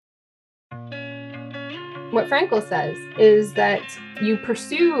What Frankl says is that you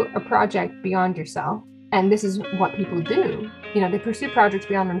pursue a project beyond yourself. And this is what people do. They pursue projects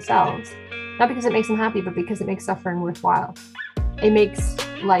beyond themselves, not because it makes them happy, but because it makes suffering worthwhile. It makes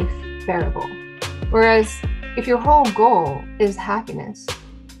life bearable. Whereas if your whole goal is happiness,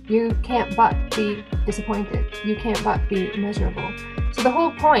 you can't but be disappointed. You can't but be miserable. So the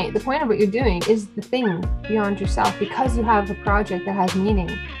point of what you're doing is the thing beyond yourself. Because you have a project that has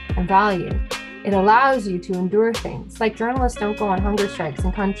meaning and value, it allows you to endure things. Like journalists don't go on hunger strikes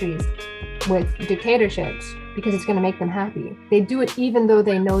in countries with dictatorships because it's going to make them happy. They do it even though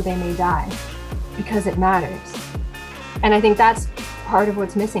they know they may die, because it matters. And I think that's part of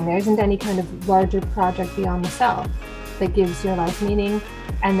what's missing. There isn't any kind of larger project beyond the self that gives your life meaning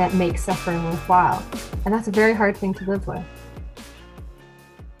and that makes suffering worthwhile. And that's a very hard thing to live with.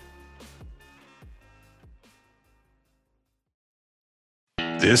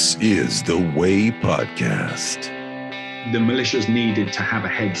 This is The Way Podcast. The militias needed to have a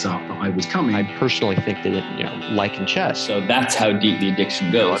heads up that I was coming. I personally think that, like in chess. So that's how deep the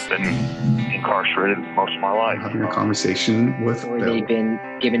addiction goes. I've been incarcerated most of my life. Having a conversation with Or they've been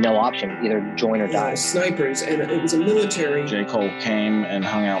given no option, either join or die. Snipers, and it was a military. J. Cole came and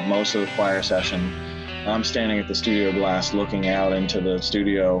hung out most of the choir session. I'm standing at the studio blast looking out into the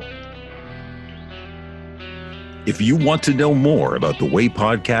studio. If you want to know more about The Way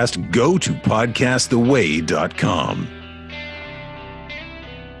Podcast, go to podcasttheway.com.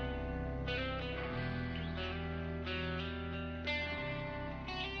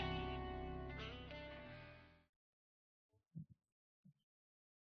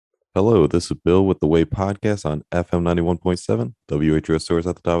 Hello, this is Bill with The Way Podcast on FM 91.7, WHO Stores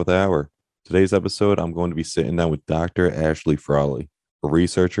at the top of the hour. Today's episode, I'm going to be sitting down with Dr. Ashley Frawler, a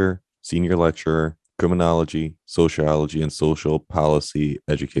researcher, senior lecturer, criminology, sociology, and social policy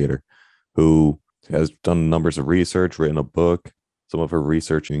educator who has done numbers of research, written a book. Some of her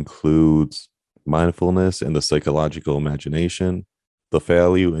research includes mindfulness and the psychological imagination, the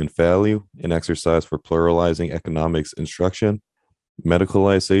value in exercise for pluralizing economics instruction,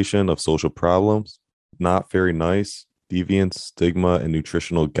 medicalization of social problems, not very nice, deviance, stigma, and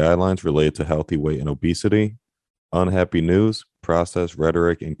nutritional guidelines related to healthy weight and obesity, unhappy news, process,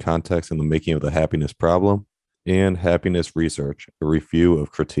 rhetoric, and context in the making of the happiness problem, and happiness research, a review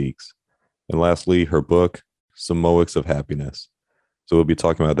of critiques. And lastly, her book, Samoics of Happiness. So we'll be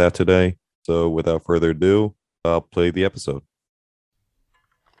talking about that today. So without further ado, I'll play the episode.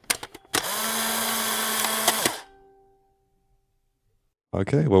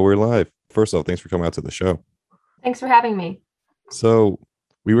 Okay, well, we're live. First off, thanks for coming out to the show. Thanks for having me. So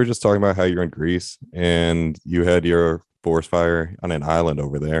we were just talking about how you're in Greece and you had your forest fire on an island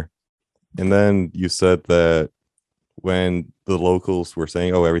over there. And then you said that when the locals were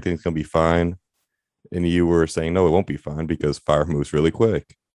saying, oh, everything's going to be fine, and you were saying, no, it won't be fine because fire moves really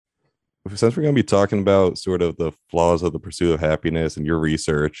quick. Since we're going to be talking about sort of the flaws of the pursuit of happiness and your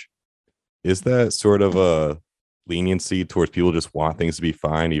research, is that sort of a leniency towards people just want things to be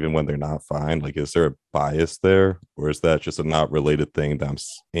fine even when they're not fine? Like, is there a bias there, or is that just a not related thing that I'm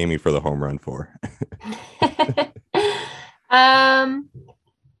aiming for the home run for?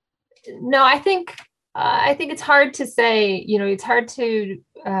 No, I think it's hard to say. It's hard to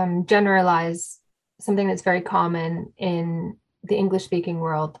generalize something that's very common in the English speaking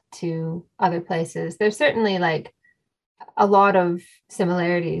world to other places. There's certainly like a lot of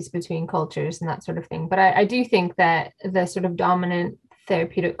similarities between cultures and that sort of thing. But I do think that the sort of dominant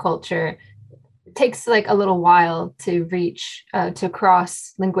therapeutic culture takes like a little while to reach, to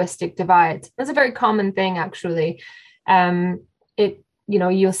cross linguistic divides. That's a very common thing, actually.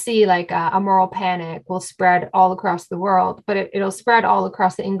 You'll see like a moral panic will spread all across the world, but it'll spread all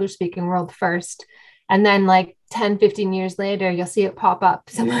across the English speaking world first. And then like 10, 15 years later, you'll see it pop up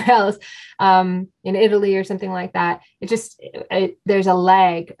somewhere else, in Italy or something like that. There's a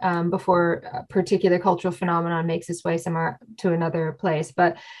lag before a particular cultural phenomenon makes its way somewhere to another place.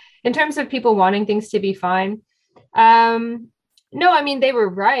 But in terms of people wanting things to be fine, no, I mean, they were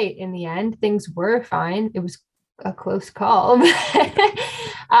right in the end. Things were fine. It was a close call.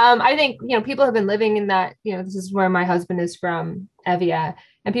 I think, people have been living in that, this is where my husband is from, Evia,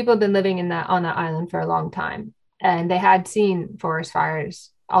 and people have been living on that island for a long time. And they had seen forest fires,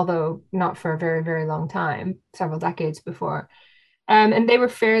 although not for a very, very long time, several decades before. And they were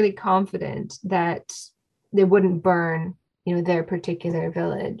fairly confident that they wouldn't burn, their particular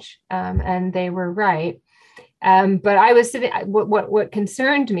village. And they were right. But I was sitting, what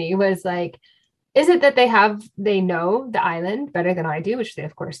concerned me was like, is it that they know the island better than I do, which they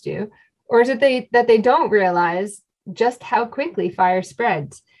of course do, or is it that they don't realize just how quickly fire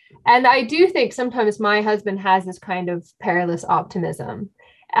spreads? And I do think sometimes my husband has this kind of perilous optimism.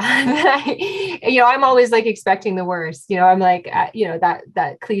 I'm always like expecting the worst. I'm like,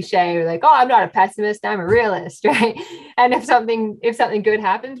 that cliche, or like, oh, I'm not a pessimist, I'm a realist, right? And if something good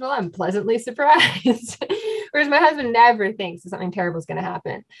happens, well, I'm pleasantly surprised. Whereas my husband never thinks that something terrible is going to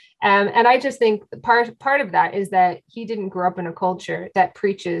happen. And I just think part of that is that he didn't grow up in a culture that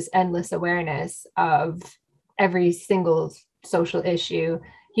preaches endless awareness of every single social issue.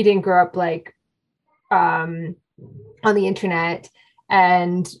 He didn't grow up like on the internet.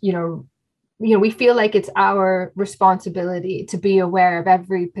 And, we feel like it's our responsibility to be aware of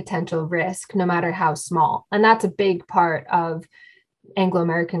every potential risk, no matter how small. And that's a big part of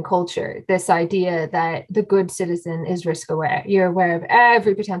Anglo-American culture, this idea that the good citizen is risk aware. You're aware of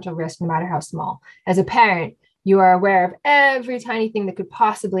every potential risk, no matter how small. As a parent, you are aware of every tiny thing that could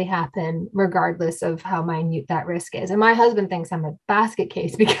possibly happen, regardless of how minute that risk is. And my husband thinks I'm a basket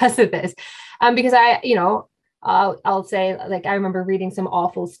case because of this. Because I'll say, like, I remember reading some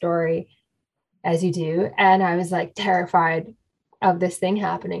awful story, as you do, and I was like terrified of this thing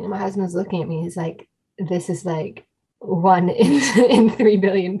happening. And my husband was looking at me. He's like, "This is like 1 in 3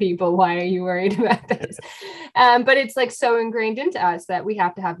 billion people. Why are you worried about this?" But it's like so ingrained into us that we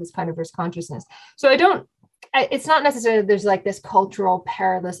have to have this kind of risk consciousness. So it's not necessarily there's like this cultural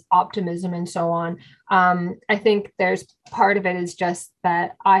perilous optimism and so on. I think there's part of it is just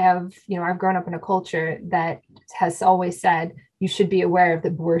that I've grown up in a culture that has always said you should be aware of the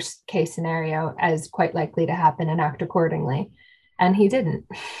worst case scenario as quite likely to happen and act accordingly. And he didn't.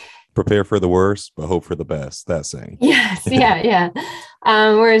 Prepare for the worst, but hope for the best. That saying. Yes. Yeah.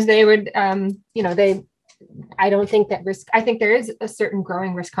 Whereas they would, I don't think that I think there is a certain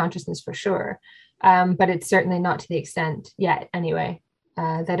growing risk consciousness for sure. But it's certainly not to the extent yet, anyway,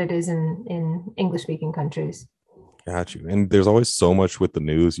 that it is in English-speaking countries. Got you. And there's always so much with the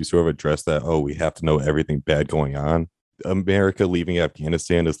news. You sort of address that, we have to know everything bad going on. America leaving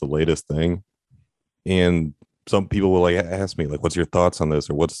Afghanistan is the latest thing. And some people will ask me, like, what's your thoughts on this?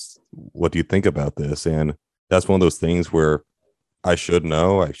 Or what do you think about this? And that's one of those things where I should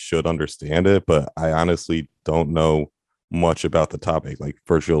know, I should understand it, but I honestly don't know much about the topic, like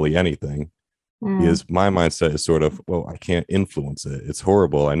virtually anything. Because my mindset is sort of, well, I can't influence it. It's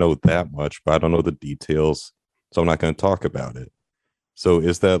horrible. I know that much, but I don't know the details. So I'm not going to talk about it. So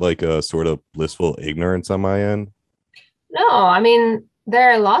is that like a sort of blissful ignorance on my end? No, I mean,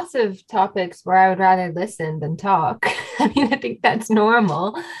 there are lots of topics where I would rather listen than talk. I mean, I think that's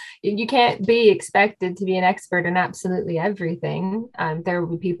normal. You can't be expected to be an expert in absolutely everything. There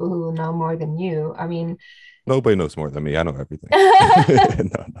will be people who will know more than you. I mean, nobody knows more than me. I know everything.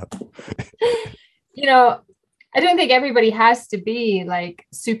 No. I don't think everybody has to be like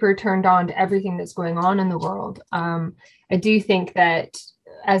super turned on to everything that's going on in the world. I do think that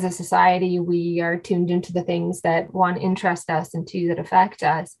as a society, we are tuned into the things that, one, interest us, and two, that affect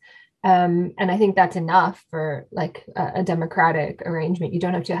us. And I think that's enough for like a democratic arrangement. You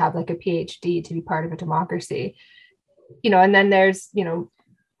don't have to have like a PhD to be part of a democracy, and then there's,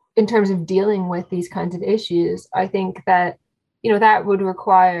 in terms of dealing with these kinds of issues, I think that, that would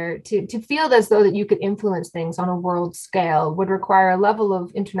require to feel as though that you could influence things on a world scale would require a level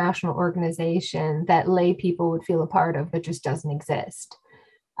of international organization that lay people would feel a part of that just doesn't exist.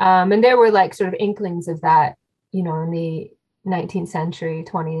 And there were like sort of inklings of that, in the 19th century,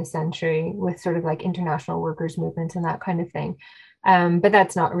 20th century, with sort of like international workers' movements and that kind of thing. But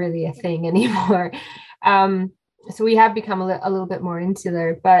that's not really a thing anymore. So we have become a little bit more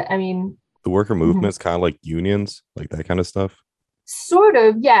insular, but I mean, the worker movement's kind of like unions, like that kind of stuff. Sort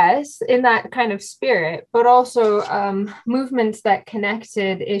of, yes, in that kind of spirit, but also movements that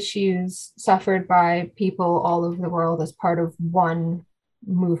connected issues suffered by people all over the world as part of one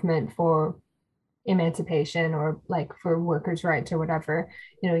movement for emancipation or like for workers' rights or whatever.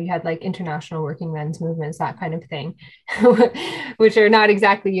 You had like international working men's movements, that kind of thing, which are not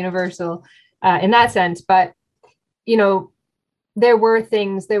exactly universal in that sense, but there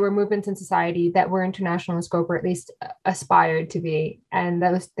were movements in society that were international in scope, or at least aspired to be, and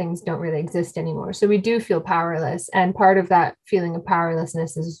those things don't really exist anymore. So we do feel powerless, and part of that feeling of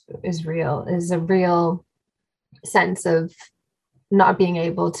powerlessness is a real sense of not being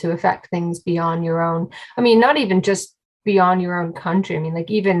able to affect things beyond your own. I mean, not even just beyond your own country. I mean,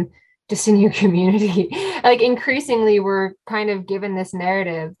 like even just in your community, like increasingly we're kind of given this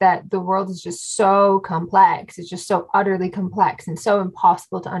narrative that the world is just so complex. It's just so utterly complex and so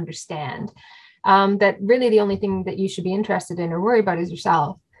impossible to understand, that really the only thing that you should be interested in or worry about is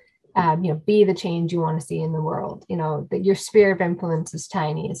yourself. be the change you want to see in the world, that your sphere of influence is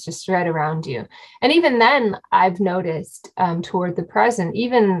tiny. It's just right around you. And even then, I've noticed toward the present,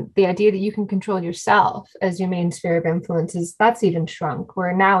 even the idea that you can control yourself as your main sphere of influence that's even shrunk,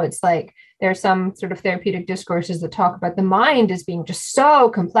 where now it's like there are some sort of therapeutic discourses that talk about the mind as being just so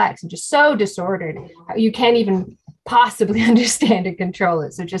complex and just so disordered. You can't even possibly understand and control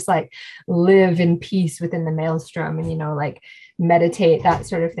it. So just like live in peace within the maelstrom and, like meditate, that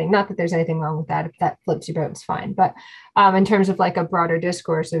sort of thing. Not that there's anything wrong with that. If that flips your boat, it's fine. But in terms of like a broader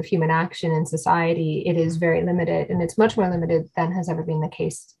discourse of human action in society, it is very limited, and it's much more limited than has ever been the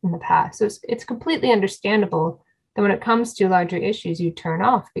case in the past. So it's completely understandable that when it comes to larger issues, you turn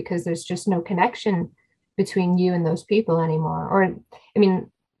off because there's just no connection between you and those people anymore. Or, I mean,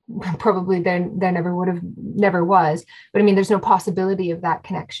 probably there never was, but I mean, there's no possibility of that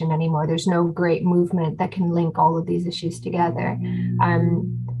connection anymore. There's no great movement that can link all of these issues together.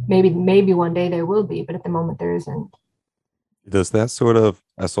 Maybe one day there will be, but at the moment there isn't. Does that sort of,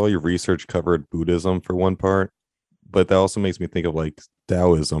 I saw your research covered Buddhism for one part, but that also makes me think of like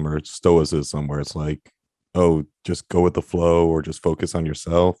Taoism or Stoicism, where it's like, oh, just go with the flow or just focus on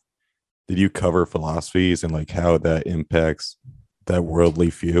yourself. Did you cover philosophies and like how that impacts that worldly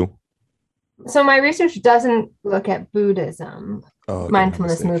view? So my research doesn't look at Buddhism,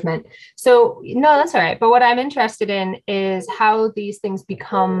 mindfulness movement. So no, that's all right. But what I'm interested in is how these things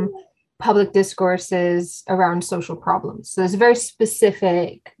become public discourses around social problems. So there's a very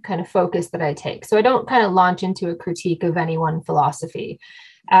specific kind of focus that I take. So I don't kind of launch into a critique of any one philosophy.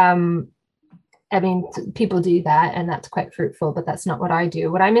 I mean, people do that, and that's quite fruitful, but that's not what I do.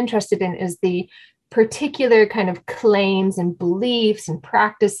 What I'm interested in is the particular kind of claims and beliefs and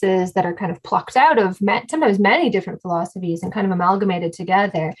practices that are kind of plucked out of sometimes many different philosophies and kind of amalgamated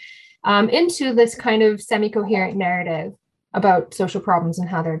together into this kind of semi-coherent narrative about social problems and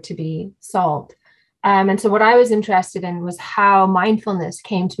how they're to be solved. And so what I was interested in was how mindfulness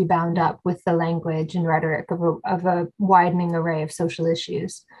came to be bound up with the language and rhetoric of a widening array of social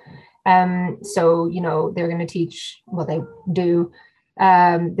issues. So, they're going to teach, well, they do,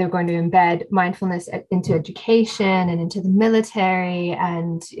 they're going to embed mindfulness into education and into the military.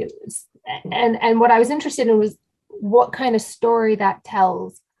 And what I was interested in was what kind of story that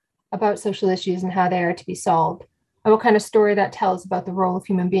tells about social issues and how they are to be solved, and what kind of story that tells about the role of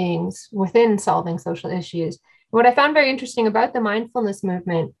human beings within solving social issues. What I found very interesting about the mindfulness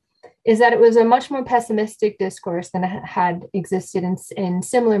movement is that it was a much more pessimistic discourse than had existed in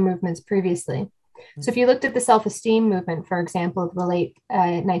similar movements previously. So if you looked at the self-esteem movement, for example, of the late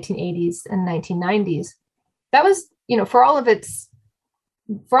 1980s and 1990s, that was, for all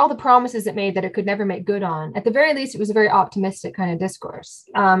the promises it made that it could never make good on, at the very least, it was a very optimistic kind of discourse.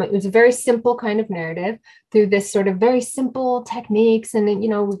 It was a very simple kind of narrative through this sort of very simple techniques. And,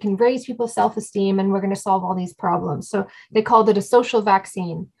 we can raise people's self-esteem and we're going to solve all these problems. So they called it a social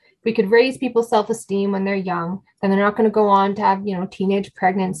vaccine. We could raise people's self-esteem when they're young, then they're not going to go on to have, teenage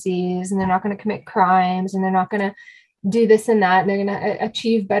pregnancies, and they're not going to commit crimes, and they're not going to do this and that, and they're going to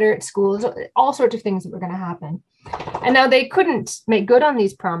achieve better at schools, all sorts of things that were going to happen. And now they couldn't make good on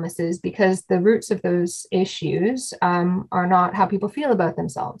these promises because the roots of those issues are not how people feel about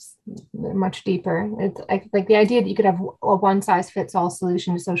themselves. They're much deeper. It's like the idea that you could have a one-size-fits-all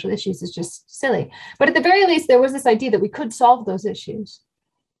solution to social issues is just silly. But at the very least, there was this idea that we could solve those issues,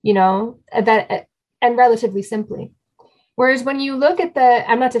 that and relatively simply. Whereas when you look at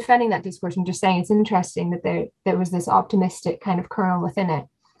I'm not defending that discourse, I'm just saying it's interesting that there was this optimistic kind of kernel within it.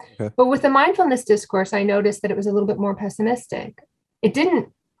 Okay. But with the mindfulness discourse, I noticed that it was a little bit more pessimistic.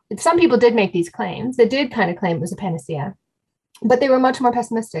 Some people did make these claims. They did kind of claim it was a panacea, but they were much more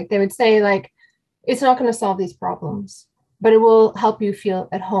pessimistic. They would say, like, it's not going to solve these problems, but it will help you feel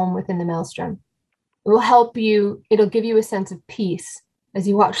at home within the maelstrom. It will help you. It'll give you a sense of peace as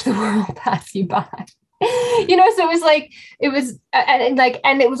you watch the world pass you by. So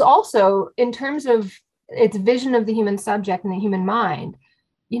it was also in terms of its vision of the human subject and the human mind,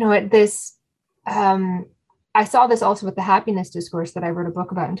 I saw this also with the happiness discourse that I wrote a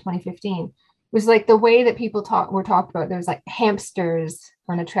book about in 2015. It was like the way that people were talked about. There's like hamsters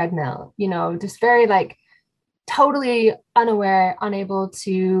on a treadmill, just very like totally unaware, unable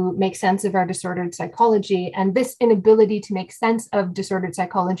to make sense of our disordered psychology. And this inability to make sense of disordered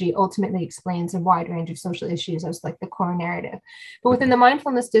psychology ultimately explains a wide range of social issues as like the core narrative. But within the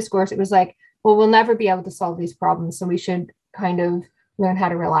mindfulness discourse, it was like, well, we'll never be able to solve these problems, so we should kind of learn how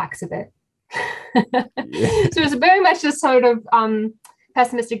to relax a bit. So it was very much this sort of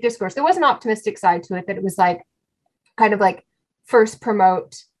pessimistic discourse. There was an optimistic side to it, that it was like kind of like first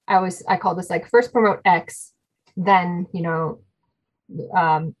promote, I call this like first promote X, then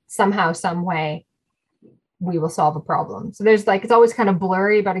somehow, some way, we will solve a problem. So there's like, it's always kind of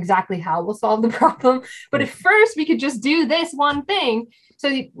blurry about exactly how we'll solve the problem. But if first we could just do this one thing,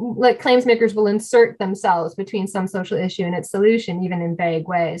 so like claims makers will insert themselves between some social issue and its solution, even in vague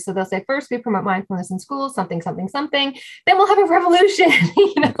ways. So they'll say, first we promote mindfulness in schools, something, something, something, then we'll have a revolution.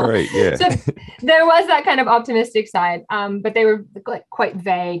 Right, yeah. So there was that kind of optimistic side, but they were like quite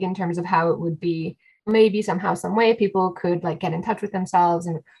vague in terms of how it would be. Maybe somehow, some way, people could like get in touch with themselves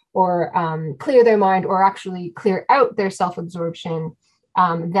or clear their mind, or actually clear out their self-absorption.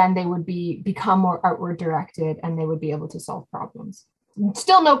 Then they would become more outward directed, and they would be able to solve problems.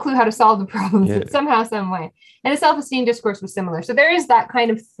 Still no clue how to solve the problems, but somehow, some way. And the self-esteem discourse was similar. So there is that kind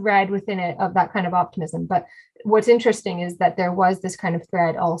of thread within it of that kind of optimism. But what's interesting is that there was this kind of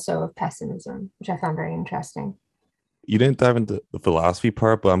thread also of pessimism, which I found very interesting. You didn't dive into the philosophy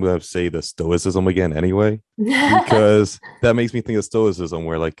part, but I'm going to say the stoicism again anyway, because that makes me think of stoicism,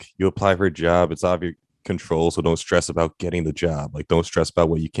 where like you apply for a job, it's out of your control, so don't stress about getting the job. Like, don't stress about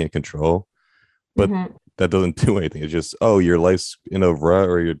what you can't control. But that doesn't do anything. It's just, oh, your life's in a rut,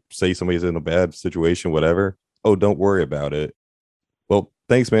 or you say somebody's in a bad situation, whatever. Oh, don't worry about it. Well,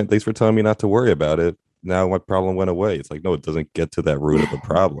 thanks, man. Thanks for telling me not to worry about it. Now my problem went away. It's like, no, it doesn't get to that root of the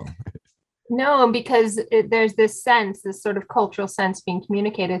problem. No, because there's this sense, this sort of cultural sense being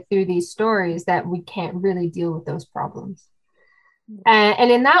communicated through these stories that we can't really deal with those problems.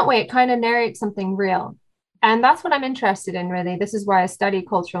 And in that way, it kind of narrates something real. And that's what I'm interested in, really. This is why I study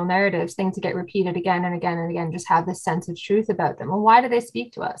cultural narratives, things that get repeated again and again and again, just have this sense of truth about them. Well, why do they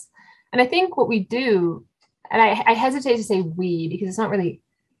speak to us? And I think what we do, and I hesitate to say we, because it's not really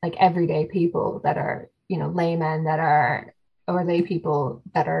like everyday people that are, laymen that are, or lay people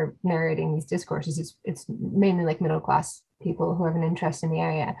that are narrating these discourses. It's mainly like middle class people who have an interest in the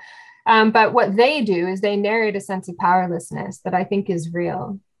area. But what they do is they narrate a sense of powerlessness that I think is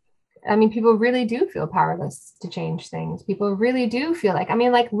real. I mean, people really do feel powerless to change things. People really do feel like,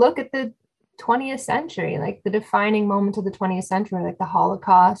 look at the 20th century, like the defining moment of the 20th century, like the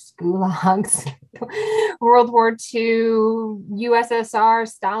Holocaust, gulags, World War II, USSR,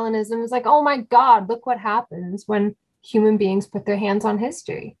 Stalinism. It's like, oh my God, look what happens when human beings put their hands on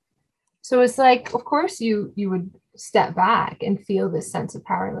history. So it's like, of course you would step back and feel this sense of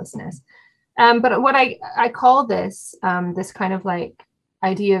powerlessness. But what I call this kind of like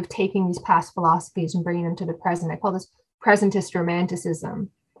idea of taking these past philosophies and bringing them to the present, I call this presentist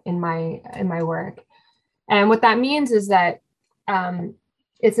romanticism in my work. And what that means is that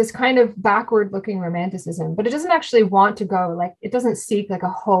it's this kind of backward looking romanticism, but it doesn't actually want to go, like, it doesn't seek like a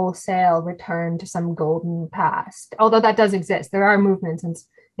wholesale return to some golden past, although that does exist. There are movements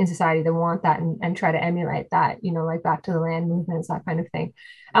in society that want that and try to emulate that, like back to the land movements, that kind of thing.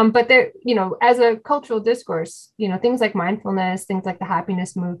 But there, as a cultural discourse, things like mindfulness, things like the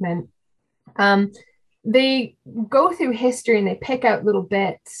happiness movement, they go through history and they pick out little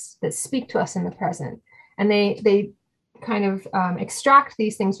bits that speak to us in the present. And they kind of extract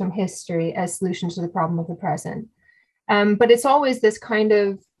these things from history as solutions to the problem of the present. But it's always this kind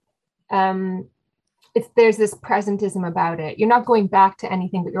of, there's this presentism about it. You're not going back to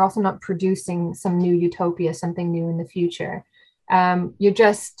anything, but you're also not producing some new utopia, something new in the future. You're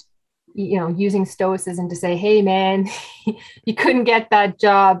just, using stoicism to say, hey, man, you couldn't get that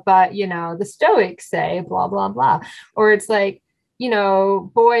job, but, the Stoics say blah, blah, blah. Or it's like,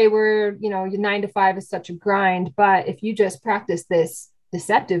 boy, we're, your 9 to 5 is such a grind. But if you just practice this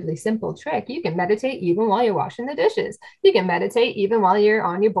deceptively simple trick, you can meditate even while you're washing the dishes. You can meditate even while you're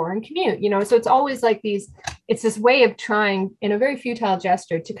on your boring commute, so it's always like it's this way of trying in a very futile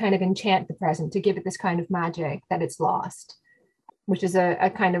gesture to kind of enchant the present, to give it this kind of magic that it's lost, which is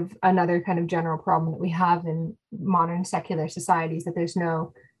a kind of another kind of general problem that we have in modern secular societies, that there's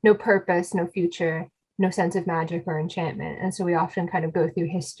no purpose, no future, no sense of magic or enchantment. And so we often kind of go through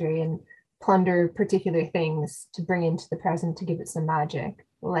history and plunder particular things to bring into the present to give it some magic,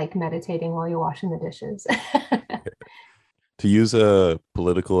 like meditating while you're washing the dishes. To use a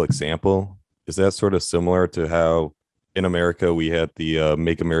political example, is that sort of similar to how in America we had the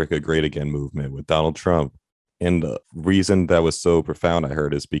Make America Great Again movement with Donald Trump? And the reason that was so profound, I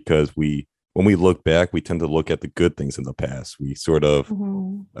heard, is because when we look back, we tend to look at the good things in the past. We sort of,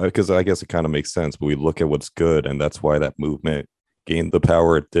 because I guess it kind of makes sense, but we look at what's good. And that's why that movement gained the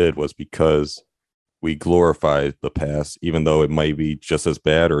power it did, was because we glorified the past, even though it might be just as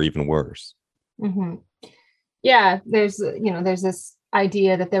bad or even worse. Mm-hmm. Yeah, there's this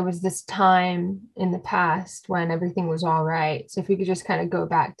idea that there was this time in the past when everything was all right. So if we could just kind of go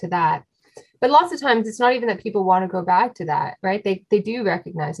back to that. But lots of times it's not even that people want to go back to that, right? They do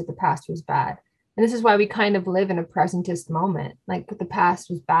recognize that the past was bad. And this is why we kind of live in a presentist moment. Like the past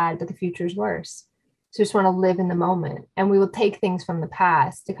was bad, but the future is worse. So just want to live in the moment. And we will take things from the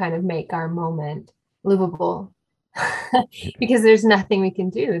past to kind of make our moment livable. Because there's nothing we can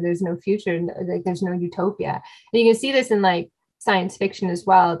do. There's no future, like there's no utopia. And you can see this in like science fiction as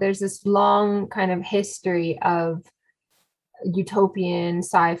well. There's this long kind of history of utopian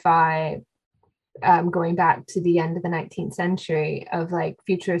sci-fi going back to the end of the 19th century of like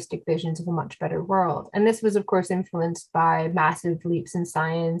futuristic visions of a much better world. And this was, of course, influenced by massive leaps in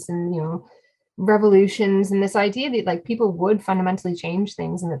science and, you know, revolutions, and this idea that like people would fundamentally change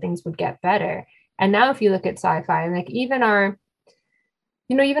things and that things would get better. And now if you look at sci-fi, like even our,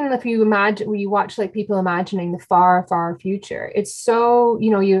 you know, even if you imagine, when you watch like people imagining the far, far future, it's so,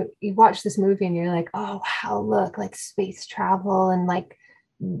 you know, you watch this movie and you're like, oh, wow, look, like space travel and like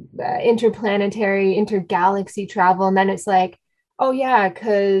interplanetary, intergalaxy travel. And then it's like, oh yeah,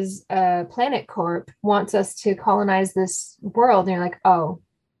 because Planet Corp wants us to colonize this world. And you're like, oh,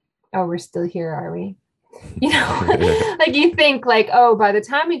 we're still here, are we? You know, like you think like, oh, by the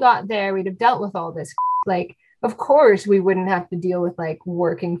time we got there, we'd have dealt with all this. Like, of course, we wouldn't have to deal with like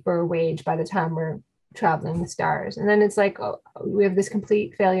working for a wage by the time we're traveling the stars. And then it's like, oh, we have this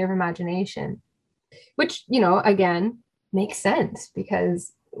complete failure of imagination, which, you know, again, makes sense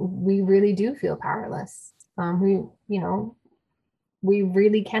because we really do feel powerless. We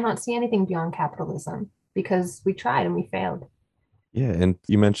really cannot see anything beyond capitalism because we tried and we failed. Yeah, and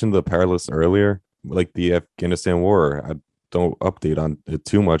you mentioned the powerless earlier, like the Afghanistan war. I don't update on it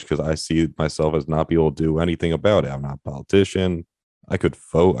too much because I see myself as not be able to do anything about it. I'm not a politician. I could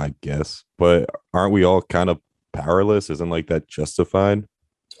vote, I guess, but aren't we all kind of powerless? Isn't like that justified?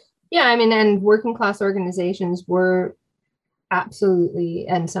 Yeah, I mean, and working class organizations were absolutely,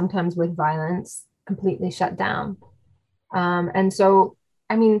 and sometimes with violence, completely shut down. And so,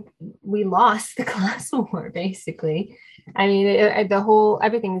 I mean, we lost the class war, basically. I mean,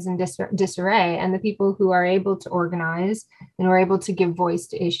 everything is in disarray. And the people who are able to organize and are able to give voice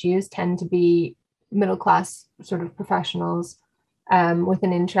to issues tend to be middle class sort of professionals with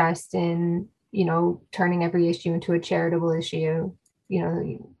an interest in, you know, turning every issue into a charitable issue. You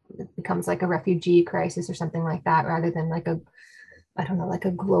know, it becomes like a refugee crisis or something like that, rather than like a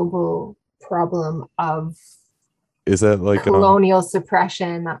global problem of is that like colonial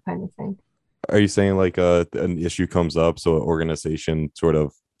suppression, that kind of thing. Are you saying like an issue comes up, so an organization sort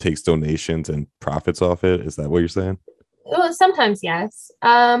of takes donations and profits off it? Is that what you're saying? Well, sometimes yes,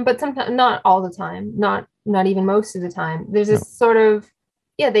 but sometimes not all the time. Not even most of the time. There's this sort of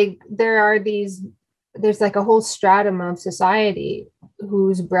there's like a whole stratum of society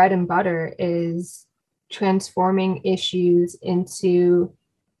whose bread and butter is transforming issues into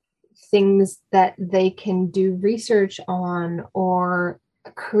things that they can do research on or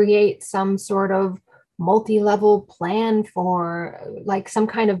create some sort of multi-level plan for, like some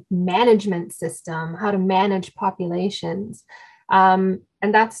kind of management system, how to manage populations. And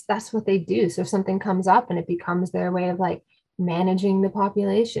that's what they do. So if something comes up and it becomes their way of like managing the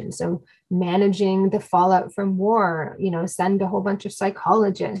population. So managing the fallout from war, you know, send a whole bunch of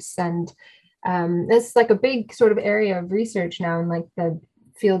psychologists. And it's like a big sort of area of research now in like the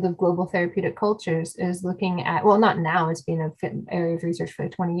field of global therapeutic cultures is looking at, well, not now, it's been an area of research for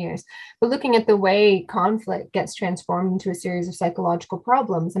like 20 years, but looking at the way conflict gets transformed into a series of psychological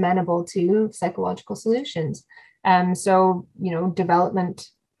problems amenable to psychological solutions. So, you know, development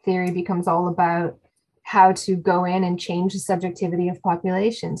theory becomes all about how to go in and change the subjectivity of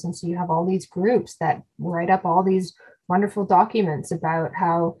populations. And so you have all these groups that write up all these wonderful documents about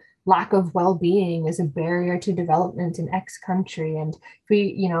how lack of well-being is a barrier to development in X country, and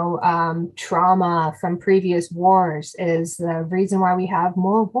trauma from previous wars is the reason why we have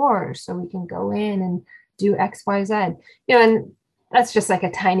more wars, so we can go in and do X, Y, Z. You know, and that's just like a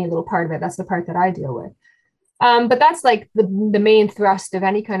tiny little part of it. That's the part that I deal with. But that's like the main thrust of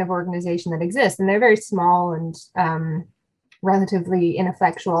any kind of organization that exists, and they're very small and relatively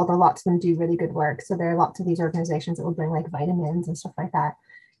ineffectual, although lots of them do really good work. So there are lots of these organizations that will bring like vitamins and stuff like that.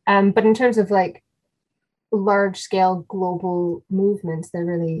 But in terms of like large scale global movements, there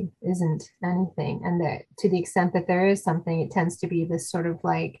really isn't anything. And that to the extent that there is something, it tends to be this sort of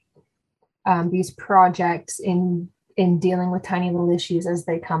like these projects in dealing with tiny little issues as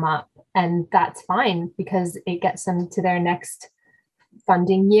they come up. And that's fine because it gets them to their next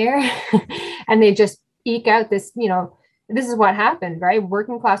funding year. And they just eke out this, you know, this is what happened, right?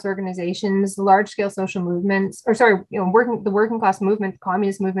 Working class organizations, large scale social movements, the working class movement,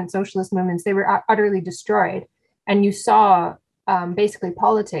 communist movement, socialist movements, they were utterly destroyed. And you saw basically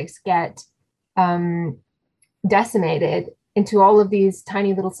politics get decimated into all of these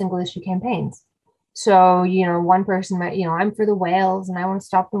tiny little single issue campaigns. So, one person might, I'm for the whales and I want to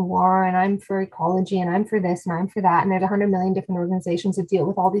stop the war and I'm for ecology and I'm for this and I'm for that. And there's 100 million different organizations that deal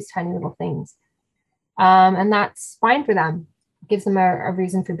with all these tiny little things. And that's fine for them. It gives them a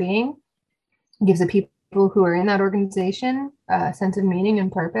reason for being. It gives the people who are in that organization a sense of meaning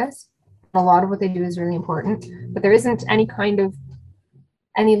and purpose. A lot of what they do is really important, but there isn't any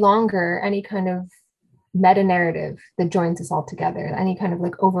longer any kind of meta narrative that joins us all together, any kind of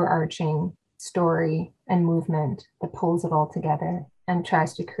like overarching story and movement that pulls it all together and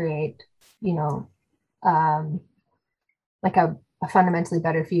tries to create, like a fundamentally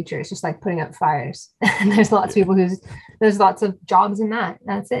better future. It's just like putting out fires. And there's lots of people there's lots of jobs in that.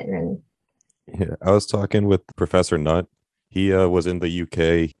 That's it, really. Yeah, I was talking with Professor Nutt. He was in the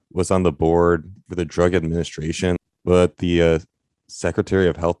UK, was on the board for the Drug Administration, but the Secretary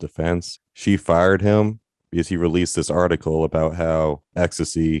of Health Defense, she fired him because he released this article about how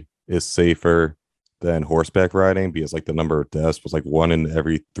ecstasy is safer than horseback riding, because like the number of deaths was like 1 in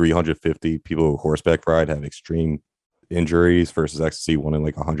every 350 people who horseback ride have extreme injuries versus ecstasy 1 in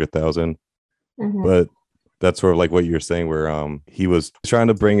like 100,000. Mm-hmm. But that's sort of like what you're saying, where he was trying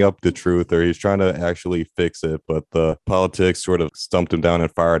to bring up the truth, or he's trying to actually fix it, but the politics sort of stumped him down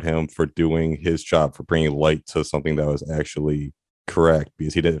and fired him for doing his job, for bringing light to something that was actually correct,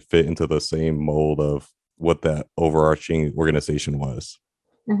 because he didn't fit into the same mold of what that overarching organization was.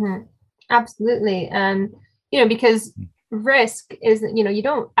 Mm-hmm. Absolutely. Because risk is, you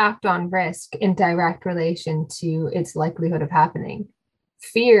don't act on risk in direct relation to its likelihood of happening.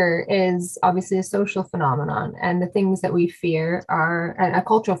 Fear is obviously a social phenomenon, and the things that we fear are a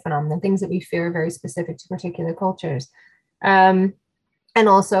cultural phenomenon. Things that we fear are very specific to particular cultures, and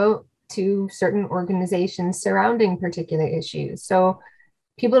also to certain organizations surrounding particular issues. So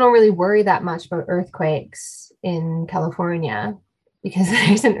people don't really worry that much about earthquakes in California, because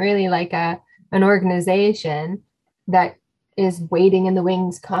there isn't really like an organization that is waiting in the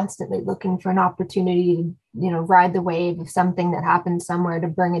wings, constantly looking for an opportunity to, ride the wave of something that happens somewhere to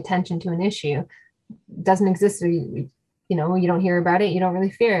bring attention to an issue. It doesn't exist. So you don't hear about it. You don't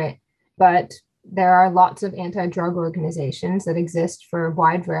really fear it. But there are lots of anti-drug organizations that exist for a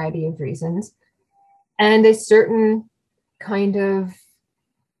wide variety of reasons. And a certain kind of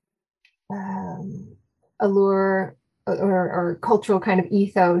allure or cultural kind of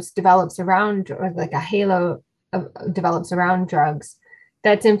ethos develops around, or like a halo develops around drugs,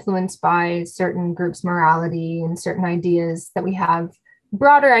 that's influenced by certain groups' morality and certain ideas that we have,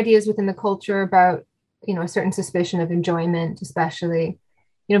 broader ideas within the culture about, a certain suspicion of enjoyment, especially.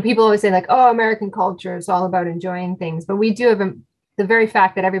 People always say like, oh, American culture is all about enjoying things, but we do have the very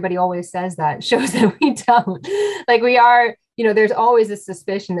fact that everybody always says that shows that we don't. Like we are, there's always a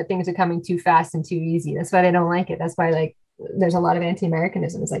suspicion that things are coming too fast and too easy. That's why they don't like it. That's why like there's a lot of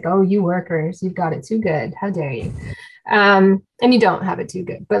anti-Americanism. It's like, oh, you workers, you've got it too good. How dare you? And you don't have it too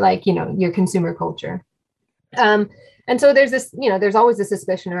good, but like, your consumer culture. And so there's this, there's always a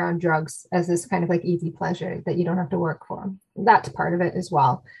suspicion around drugs as this kind of like easy pleasure that you don't have to work for. That's part of it as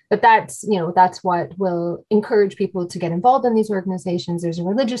well. But that's what will encourage people to get involved in these organizations. There's a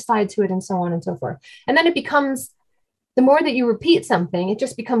religious side to it and so on and so forth. And then it becomes, the more that you repeat something, it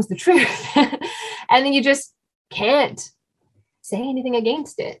just becomes the truth. And then you just can't say anything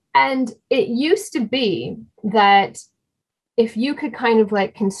against it. And it used to be that if you could kind of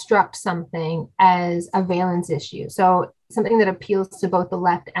like construct something as a valence issue, so something that appeals to both the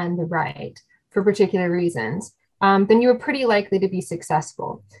left and the right for particular reasons, then you were pretty likely to be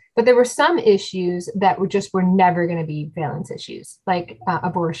successful. But there were some issues that were never going to be valence issues, like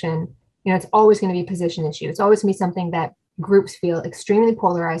abortion. It's always going to be a position issue. It's always going to be something that groups feel extremely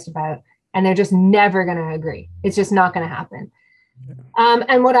polarized about, and they're just never going to agree. It's just not going to happen.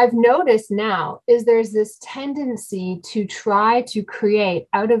 And what I've noticed now is there's this tendency to try to create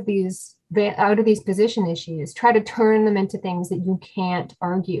out of these position issues, try to turn them into things that you can't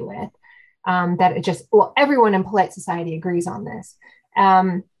argue with. That it just, everyone in polite society agrees on this,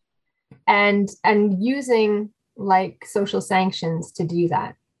 and using like social sanctions to do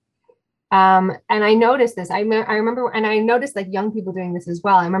that. And I noticed this. I remember, and I noticed like young people doing this as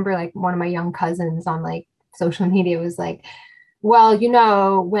well. I remember like one of my young cousins on like social media was like, well,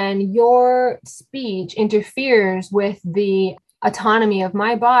 when your speech interferes with the autonomy of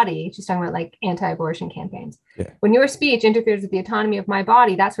my body, she's talking about like anti-abortion campaigns. Yeah. When your speech interferes with the autonomy of my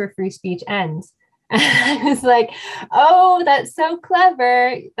body, that's where free speech ends. And I was like, oh, that's so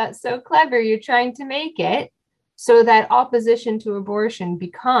clever. That's so clever. You're trying to make it so that opposition to abortion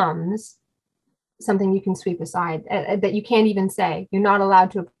becomes something you can sweep aside, that you can't even say. You're not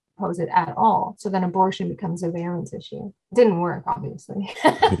allowed to oppose it at all. So then abortion becomes a valence issue. It didn't work, obviously.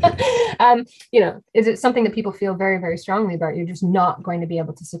 Is it something that people feel very, very strongly about? You're just not going to be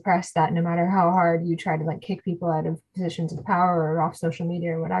able to suppress that, no matter how hard you try to like kick people out of positions of power or off social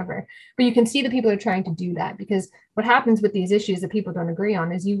media or whatever. But you can see that people are trying to do that, because what happens with these issues that people don't agree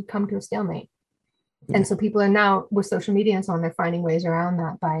on is you come to a stalemate. And so people are now, with social media and so on, they're finding ways around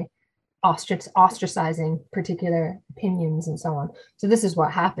that by ostracizing particular opinions and so on. So this is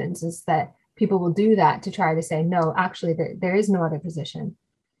what happens, is that people will do that to try to say, no, actually, there is no other position,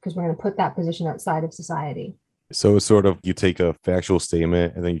 because we're going to put that position outside of society. So it's sort of, you take a factual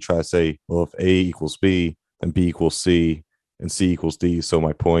statement and then you try to say, well, if A equals B, then B equals C, and C equals D. So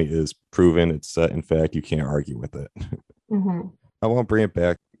my point is proven. It's set in fact. You can't argue with it. Mm-hmm. I want to bring it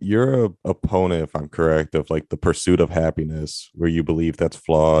back. You're a opponent, if I'm correct, of like the pursuit of happiness, where you believe that's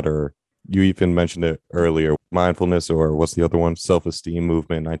flawed, or you even mentioned it earlier, mindfulness, or what's the other one? Self-esteem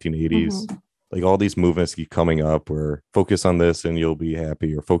movement, 1980s. Mm-hmm. Like all these movements keep coming up where focus on this and you'll be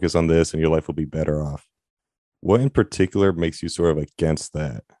happy, or focus on this and your life will be better off. What in particular makes you sort of against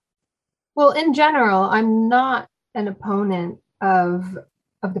that? Well, in general, I'm not an opponent of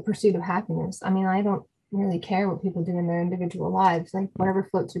the pursuit of happiness. I mean, I don't really care what people do in their individual lives, like whatever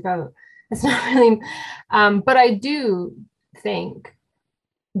floats your boat. It's not really, but I do think,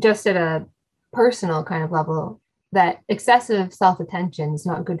 just at a personal kind of level, that excessive self-attention is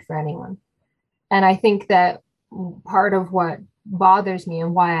not good for anyone. And I think that part of what bothers me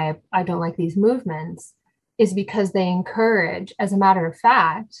and why I don't like these movements is because they encourage, as a matter of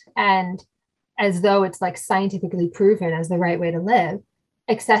fact, and as though it's like scientifically proven as the right way to live,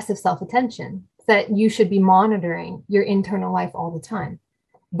 excessive self-attention, that you should be monitoring your internal life all the time.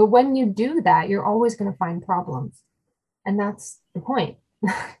 But when you do that, you're always going to find problems. And that's the point.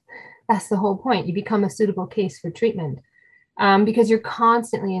 That's the whole point. You become a suitable case for treatment, because you're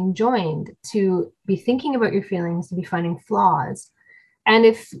constantly enjoined to be thinking about your feelings, to be finding flaws. And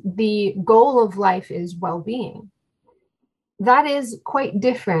if the goal of life is well-being, that is quite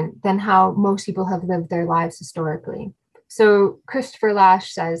different than how most people have lived their lives historically. So Christopher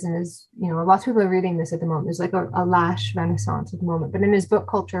Lasch says, and lots of people are reading this at the moment, there's like a Lasch renaissance at the moment, but in his book,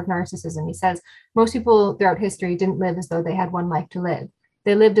 Culture of Narcissism, he says, most people throughout history didn't live as though they had one life to live.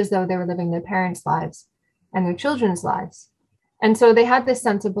 They lived as though they were living their parents' lives and their children's lives. And so they had this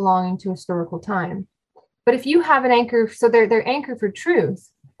sense of belonging to historical time. But if you have an anchor, so their anchor for truth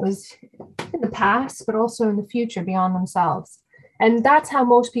was in the past, but also in the future beyond themselves. And that's how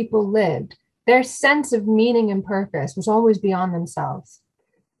most people lived. Their sense of meaning and purpose was always beyond themselves.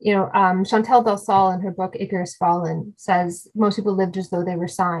 Chantal Delsol in her book, Icarus Fallen, says most people lived as though they were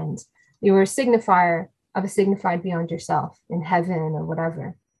signs. You were a signifier of a signified beyond yourself, in heaven or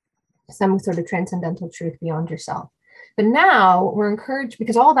whatever, some sort of transcendental truth beyond yourself. But now we're encouraged,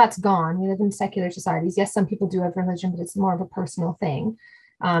 because all that's gone. We live in secular societies. Yes, some people do have religion, but it's more of a personal thing.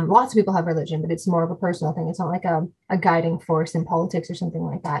 Lots of people have religion, but it's more of a personal thing. It's not like a guiding force in politics or something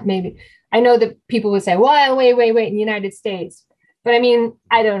like that. Maybe, I know that people would say, well, wait, in the United States. But I mean,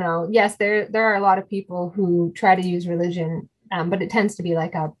 I don't know. Yes, there are a lot of people who try to use religion, but it tends to be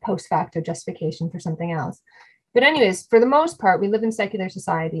like a post facto justification for something else. But anyways, for the most part, we live in secular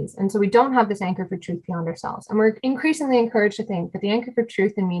societies. And so we don't have this anchor for truth beyond ourselves. And we're increasingly encouraged to think that the anchor for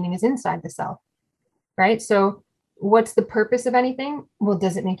truth and meaning is inside the self, right? So what's the purpose of anything? Well,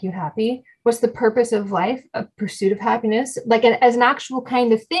 does it make you happy? What's the purpose of life? A pursuit of happiness, like as an actual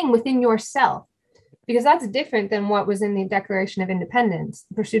kind of thing within yourself, because that's different than what was in the Declaration of Independence.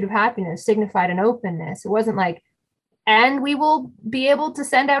 The pursuit of happiness signified an openness. It wasn't like, and we will be able to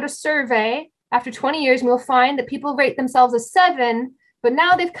send out a survey after 20 years, and we'll find that people rate themselves a 7, but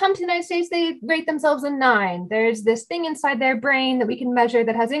now they've come to the United States, they rate themselves a 9. There's this thing inside their brain that we can measure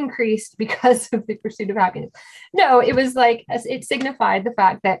that has increased because of the pursuit of happiness. No, it was like, it signified the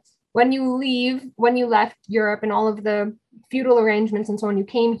fact that when you left Europe and all of the feudal arrangements and so on, you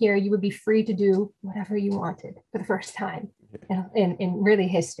came here, you would be free to do whatever you wanted for the first time in really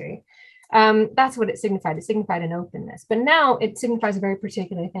history. That's what it signified. It signified an openness. But now it signifies a very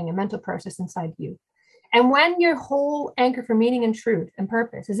particular thing, a mental process inside you. And when your whole anchor for meaning and truth and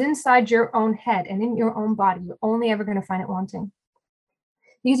purpose is inside your own head and in your own body, you're only ever going to find it wanting.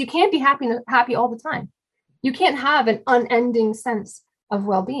 Because you can't be happy all the time. You can't have an unending sense of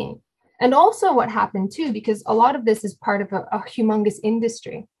well-being. And also what happened too, because a lot of this is part of a humongous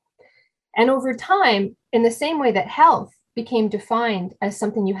industry. And over time, in the same way that health became defined as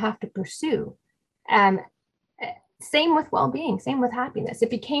something you have to pursue, same with well-being, same with happiness.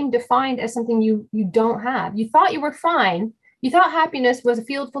 It became defined as something you don't have. You thought you were fine. You thought happiness was a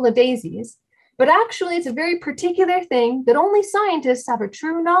field full of daisies, but actually it's a very particular thing that only scientists have a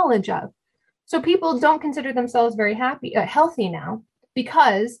true knowledge of. So people don't consider themselves very healthy now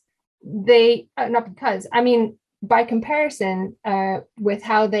because by comparison with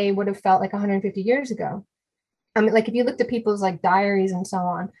how they would have felt like 150 years ago. I mean, like if you looked at people's like diaries and so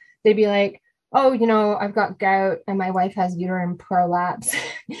on, they'd be like, oh, I've got gout and my wife has uterine prolapse,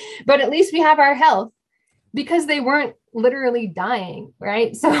 but at least we have our health, because they weren't literally dying,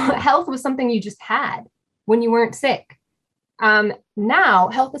 right? So health was something you just had when you weren't sick. Now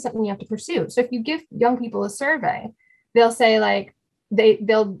health is something you have to pursue. So if you give young people a survey, they'll say like,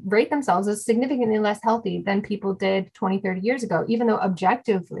 they'll rate themselves as significantly less healthy than people did 20, 30 years ago, even though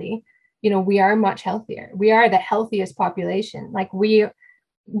objectively, we are much healthier. We are the healthiest population. Like we're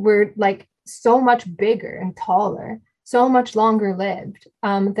like so much bigger and taller, so much longer lived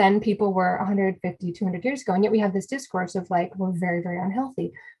than people were 150, 200 years ago. And yet we have this discourse of like, we're very, very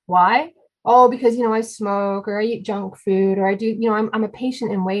unhealthy. Why? Oh, because, I smoke or I eat junk food or I do, I'm a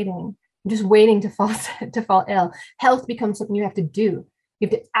patient in waiting. I'm just waiting to fall ill. Health becomes something you have to do. You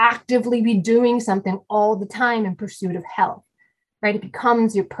have to actively be doing something all the time in pursuit of health, right? It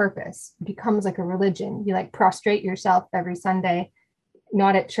becomes your purpose. It becomes like a religion. You like prostrate yourself every Sunday,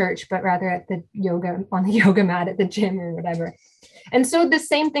 not at church, but rather at on the yoga mat at the gym or whatever. And so the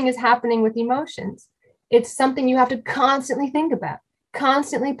same thing is happening with emotions. It's something you have to constantly think about,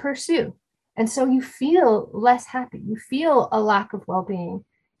 constantly pursue. And so you feel less happy. You feel a lack of well-being,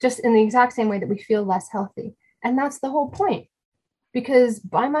 just in the exact same way that we feel less healthy. And that's the whole point. Because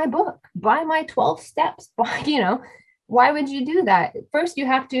buy my book, buy my 12 steps, why would you do that? First, you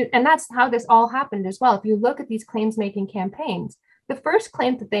have to, and that's how this all happened as well. If you look at these claims-making campaigns, the first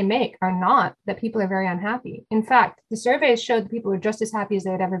claim that they make are not that people are very unhappy. In fact, the surveys showed that people were just as happy as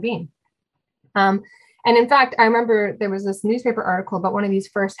they had ever been. And in fact, I remember there was this newspaper article about one of these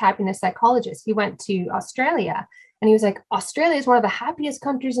first happiness psychologists. He went to Australia and he was like, Australia is one of the happiest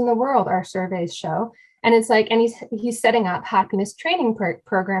countries in the world, our surveys show. And it's like, and he's setting up happiness training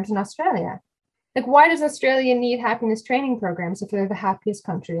programs in Australia. Like, why does Australia need happiness training programs if they're the happiest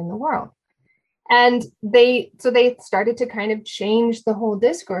country in the world? And they started to kind of change the whole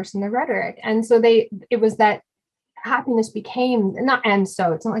discourse and the rhetoric. And so it was that happiness became it's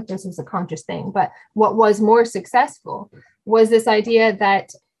not like this was a conscious thing, but what was more successful was this idea that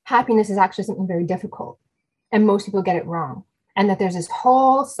happiness is actually something very difficult and most people get it wrong. And that there's this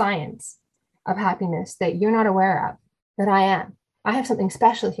whole science of happiness that you're not aware of, that I have something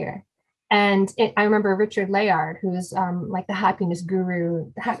special here. And I remember Richard Layard, who's like the happiness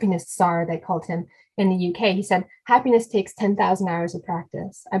guru, the happiness czar, they called him in the UK. He said, happiness takes 10,000 hours of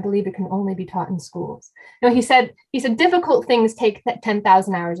practice. I believe it can only be taught in schools. No, he said, difficult things take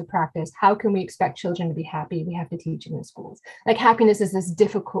 10,000 hours of practice. How can we expect children to be happy? We have to teach it in schools. Like happiness is this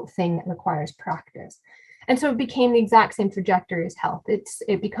difficult thing that requires practice. And so it became the exact same trajectory as health.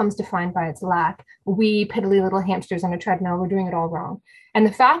 It becomes defined by its lack. We piddly little hamsters on a treadmill, we're doing it all wrong. And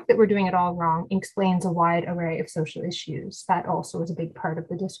the fact that we're doing it all wrong explains a wide array of social issues. That also is a big part of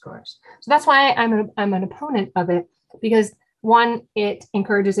the discourse. So that's why I'm an opponent of it, because one, it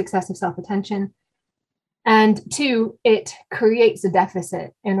encourages excessive self-attention. And two, it creates a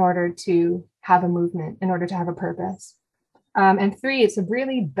deficit in order to have a movement, in order to have a purpose. And three, it's a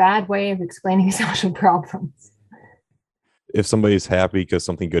really bad way of explaining social problems. If somebody's happy because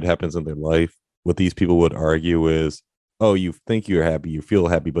something good happens in their life, what these people would argue is, oh, you think you're happy, you feel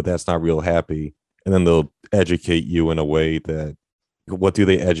happy, but that's not real happy. And then they'll educate you in a way that, what do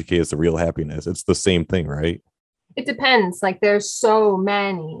they educate as the real happiness? It's the same thing, right? It depends. Like there's so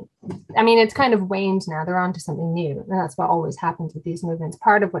many. I mean, it's kind of waned now. They're on to something new. And that's what always happens with these movements.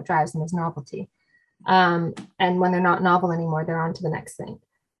 Part of what drives them is novelty. And when they're not novel anymore, they're on to the next thing.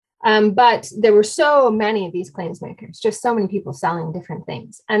 But there were so many of these claims makers, just so many people selling different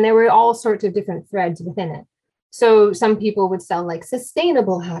things. And there were all sorts of different threads within it. So some people would sell like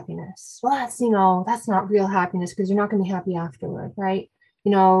sustainable happiness. Well, that's not real happiness because you're not going to be happy afterward, right?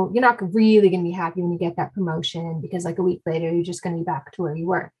 You're not really going to be happy when you get that promotion because like a week later, you're just going to be back to where you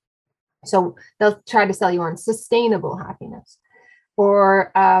were. So they'll try to sell you on sustainable happiness.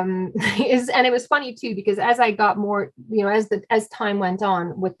 Or and it was funny too, because as I got more, as time went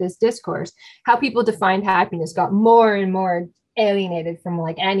on with this discourse, how people defined happiness got more and more alienated from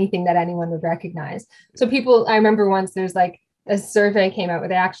like anything that anyone would recognize. So I remember once there's like a survey came out where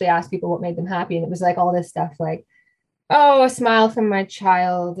they actually asked people what made them happy. And it was like all this stuff like, oh, a smile from my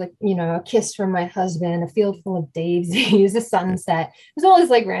child, like, a kiss from my husband, a field full of daisies, a sunset. It was all this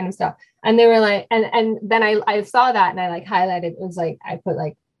like random stuff. And they were like, and then I saw that and I like highlighted, it was like,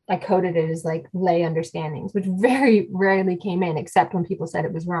 I coded it as like lay understandings, which very rarely came in except when people said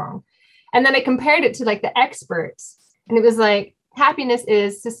it was wrong. And then I compared it to like the experts, and it was like, happiness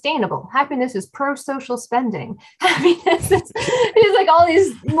is sustainable. Happiness is pro-social spending. Happiness is like all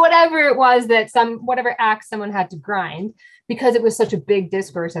these, whatever it was that whatever axe someone had to grind, because it was such a big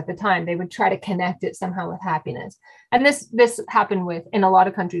discourse at the time, they would try to connect it somehow with happiness. And this happened in a lot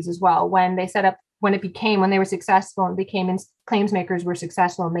of countries as well, when they were successful and claims makers were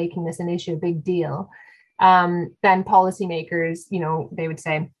successful in making this an issue, a big deal. Then policymakers, they would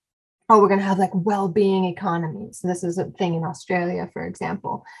say, oh, we're going to have like well-being economies. So this is a thing in Australia, for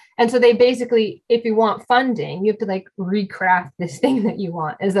example. And so they basically, if you want funding, you have to like recraft this thing that you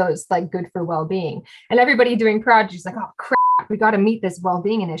want as though it's like good for well-being. And everybody doing projects like, oh crap, we got to meet this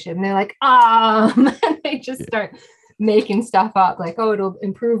well-being initiative. And they're like, and they just start making stuff up like, oh, it'll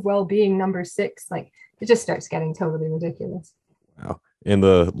improve well-being number 6. Like it just starts getting totally ridiculous. Wow. In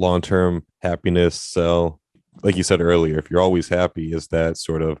the long-term happiness cell, like you said earlier, if you're always happy, is that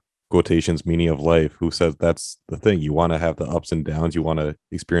sort of quotations meaning of life? Who says that's the thing? You want to have the ups and downs, you want to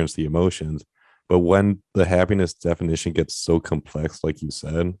experience the emotions, but when the happiness definition gets so complex, like you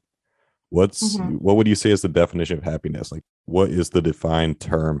said, what would you say is the definition of happiness? Like, what is the defined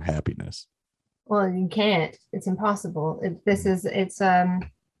term happiness? Well, you can't. It's impossible. It's a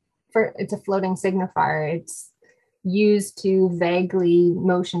floating signifier. It's used to vaguely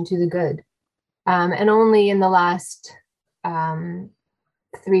motion to the good, and only in the last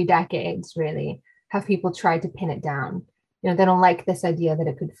 3 decades really have people tried to pin it down. They don't like this idea that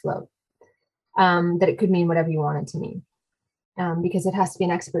it could float, that it could mean whatever you want it to mean, because it has to be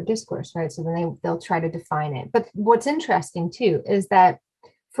an expert discourse, right? So then they'll try to define it. But what's interesting too is that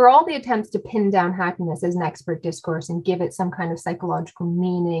for all the attempts to pin down happiness as an expert discourse and give it some kind of psychological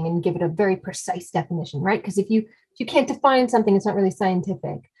meaning and give it a very precise definition, right? Because if you can't define something, it's not really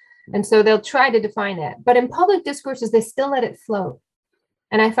scientific. And so they'll try to define it. But in public discourses, they still let it float.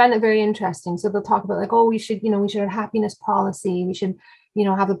 And I find that very interesting. So they'll talk about like, oh, we should have happiness policy. We should,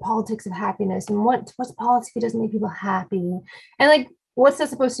 have the politics of happiness. And what's policy if it doesn't make people happy? And like, what's that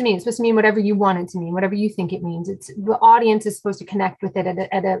supposed to mean? It's supposed to mean whatever you want it to mean, whatever you think it means. It's the audience is supposed to connect with it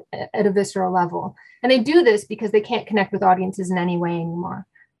at a visceral level. And they do this because they can't connect with audiences in any way anymore.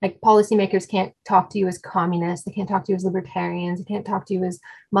 Like policymakers can't talk to you as communists. They can't talk to you as libertarians. They can't talk to you as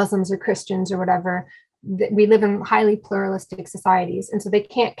Muslims or Christians or whatever. We live in highly pluralistic societies. And so they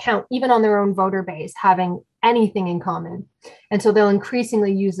can't count even on their own voter base having anything in common. And so they'll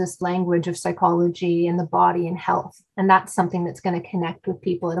increasingly use this language of psychology and the body and health. And that's something that's going to connect with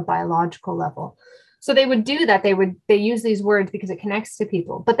people at a biological level. So they would do that. They use these words because it connects to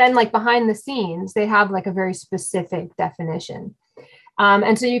people. But then like behind the scenes, they have like a very specific definition.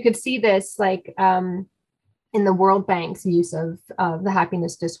 And so you could see this like in the World Bank's use of the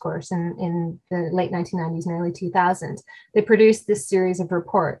happiness discourse in the late 1990s and early 2000s. They produced this series of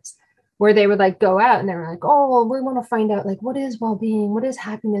reports where they would like go out and they were like, oh, well, we want to find out like what is well-being, what is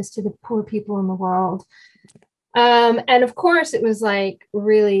happiness to the poor people in the world. And of course, it was like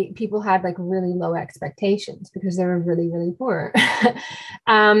really, people had like really low expectations because they were really, really poor.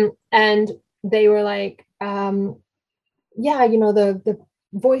 And they were like, yeah, the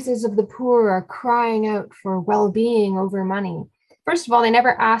voices of the poor are crying out for well-being over money. First of all, they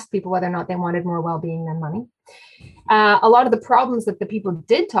never asked people whether or not they wanted more well-being than money. A lot of the problems that the people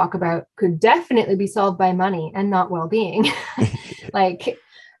did talk about could definitely be solved by money and not well-being.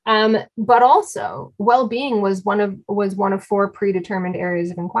 But also well-being was one of 4 predetermined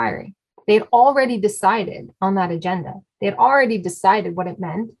areas of inquiry. They had already decided on that agenda. They had already decided what it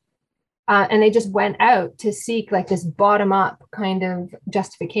meant. And they just went out to seek like this bottom-up kind of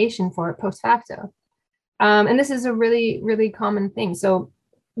justification for it post facto. And this is a really, really common thing. So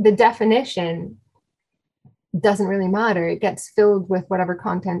the definition doesn't really matter. It gets filled with whatever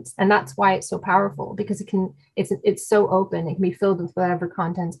contents. And that's why it's so powerful, because it's so open. It can be filled with whatever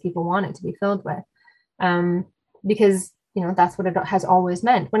contents people want it to be filled with. Because, that's what it has always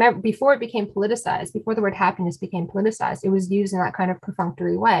meant. Before it became politicized, before the word happiness became politicized, it was used in that kind of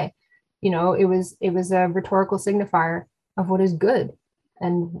perfunctory way. It was a rhetorical signifier of what is good,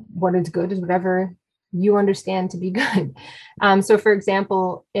 and what is good is whatever you understand to be good. So for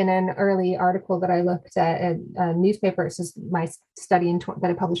example, in an early article that I looked at a newspaper, it says my study that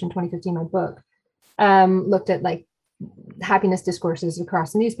I published in 2015, my book, looked at like happiness discourses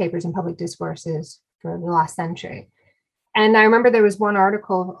across newspapers and public discourses for the last century. And I remember there was one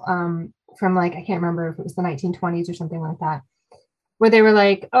article from like, I can't remember if it was the 1920s or something like that, where they were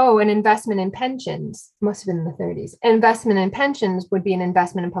like, oh, an investment in pensions, must have been in the 30s. An investment in pensions would be an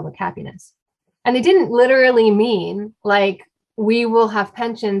investment in public happiness. And they didn't literally mean like, we will have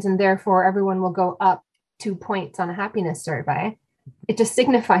pensions and therefore everyone will go up 2 points on a happiness survey. it just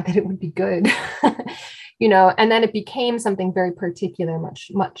signified that it would be good. And then it became something very particular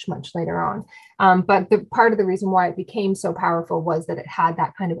much later on. But the part of the reason why it became so powerful was that it had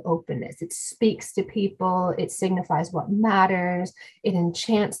that kind of openness. It speaks to people, it signifies what matters, it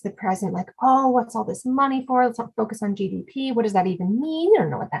enchants the present, like, oh, what's all this money for? Let's not focus on GDP. What does that even mean? You don't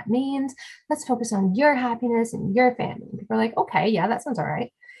know what that means. Let's focus on your happiness and your family. People are like, okay, yeah, that sounds all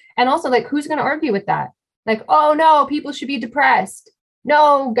right. And also, like, who's going to argue with that? Like, oh no, people should be depressed.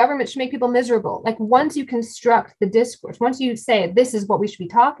 No, government should make people miserable. Like, once you construct the discourse, once you say this is what we should be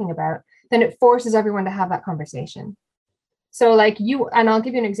talking about, then it forces everyone to have that conversation. So like and I'll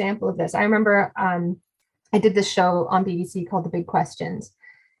give you an example of this. I remember I did this show on BBC called The Big Questions,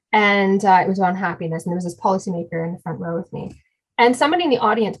 and it was on happiness, and there was this policymaker in the front row with me. And somebody in the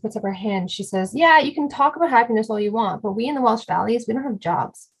audience puts up her hand. She says, yeah, you can talk about happiness all you want, but we in the Welsh Valleys, we don't have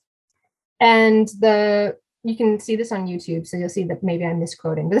jobs. And you can see this on YouTube, so you'll see that maybe I'm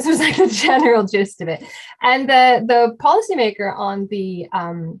misquoting, but this was like the general gist of it. And the policymaker on the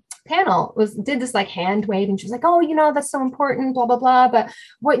panel did this like hand wave, and she was like, oh, that's so important, blah, blah, blah. But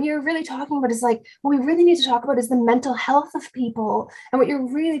what you're really talking about is like, what we really need to talk about is the mental health of people. And what you're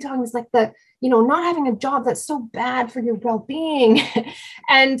really talking about is like the, not having a job that's so bad for your well-being.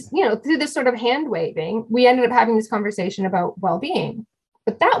 And, through this sort of hand waving, we ended up having this conversation about well-being.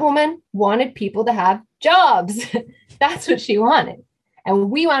 But that woman wanted people to have jobs. That's what she wanted.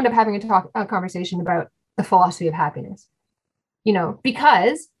 And we wound up having a conversation about the philosophy of happiness,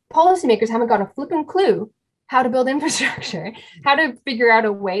 because policymakers haven't got a flipping clue how to build infrastructure, how to figure out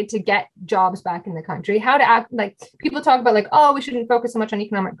a way to get jobs back in the country, how to act. Like, people talk about like, oh, we shouldn't focus so much on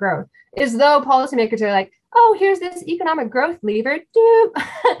economic growth, as though policymakers are like, oh, here's this economic growth lever.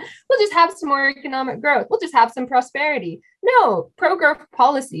 We'll just have some more economic growth. We'll just have some prosperity. No, pro-growth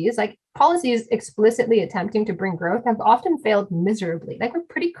policies, like policies explicitly attempting to bring growth, have often failed miserably. Like, we're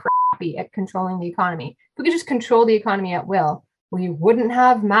pretty crappy at controlling the economy. If we could just control the economy at will, we wouldn't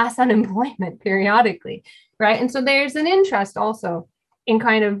have mass unemployment periodically, right? And so there's an interest also in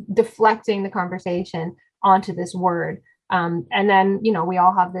kind of deflecting the conversation onto this word. And then, we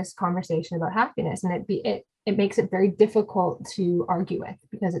all have this conversation about happiness, and it makes it very difficult to argue with,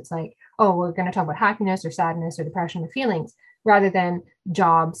 because it's like, oh, we're going to talk about happiness or sadness or depression or feelings, rather than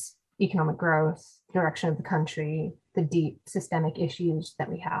jobs, economic growth, direction of the country, the deep systemic issues that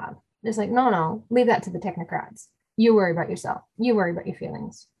we have. It's like, no, leave that to the technocrats. You worry about yourself. You worry about your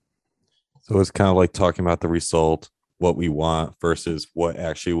feelings. So it's kind of like talking about the result, what we want versus what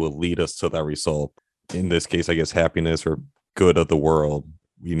actually will lead us to that result. In this case, I guess happiness or good of the world.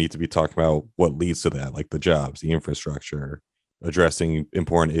 We need to be talking about what leads to that, like the jobs, the infrastructure, addressing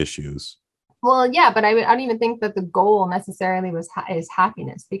important issues. Well, yeah, but I don't even think that the goal necessarily is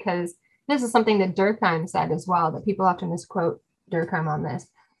happiness, because this is something that Durkheim said as well, that people often misquote Durkheim on this.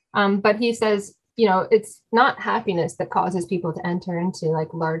 But he says, it's not happiness that causes people to enter into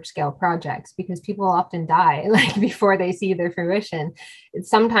like large scale projects, because people often die like before they see their fruition.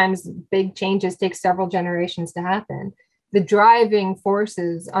 Sometimes big changes take several generations to happen. The driving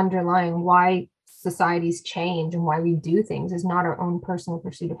forces underlying why societies change and why we do things is not our own personal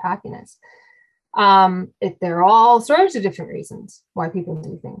pursuit of happiness. There are all sorts of different reasons why people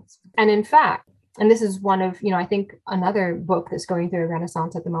do things. And in fact, and this is one of, I think another book that's going through a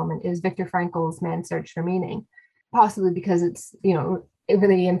renaissance at the moment is Viktor Frankl's Man's Search for Meaning, possibly because it's, it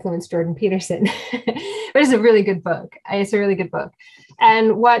really influenced Jordan Peterson. But it's a really good book. It's a really good book.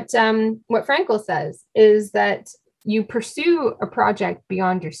 And what Frankl says is that you pursue a project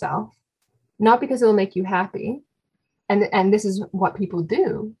beyond yourself, not because it will make you happy. And this is what people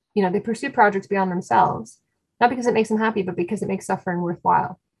do. They pursue projects beyond themselves, not because it makes them happy, but because it makes suffering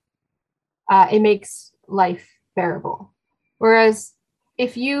worthwhile. It makes life bearable. Whereas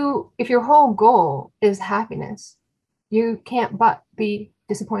if your whole goal is happiness, you can't but be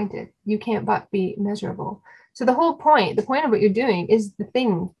disappointed. You can't but be miserable. So the point of what you're doing is the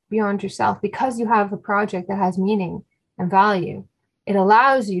thing beyond yourself, because you have a project that has meaning and value. It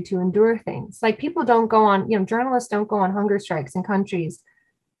allows you to endure things. Like, people don't go on, journalists don't go on hunger strikes in countries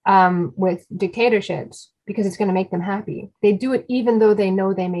with dictatorships because it's going to make them happy. They do it even though they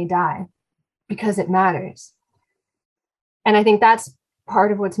know they may die, because it matters. And I think that's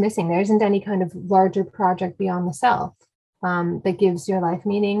part of what's missing. There isn't any kind of larger project beyond the self that gives your life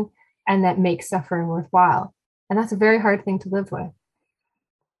meaning and that makes suffering worthwhile. And that's a very hard thing to live with.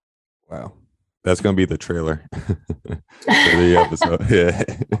 Wow. That's going to be the trailer for the episode.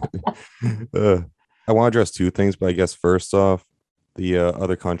 Yeah. I want to address two things, but I guess first off, the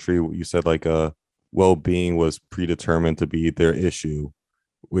other country, you said like well-being was predetermined to be their issue,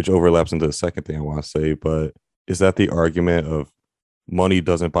 which overlaps into the second thing I want to say. But is that the argument of money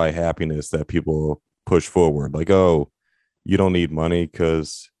doesn't buy happiness that people push forward. Like, oh, you don't need money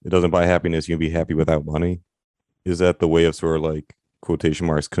because it doesn't buy happiness. You can be happy without money. Is that the way of sort of like quotation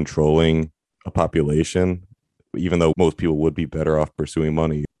marks controlling a population, even though most people would be better off pursuing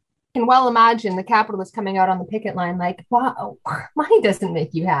money? Can well imagine the capitalists coming out on the picket line like, wow, money doesn't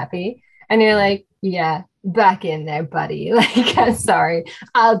make you happy. And you're like, yeah, back in there, buddy. Like, sorry,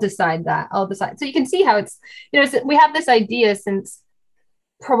 I'll decide that. I'll decide. So you can see how it's, we have this idea since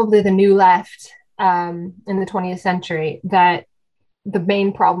probably the New Left in the 20th century that the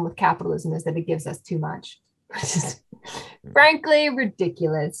main problem with capitalism is that it gives us too much, which is frankly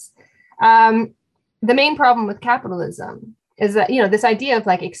ridiculous. The main problem with capitalism is that, this idea of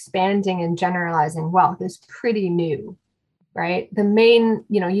like expanding and generalizing wealth is pretty new, right? The main,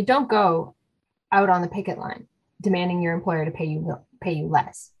 you don't go out on the picket line demanding your employer to pay you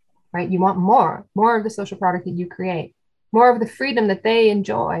less, right? You want more of the social product that you create, more of the freedom that they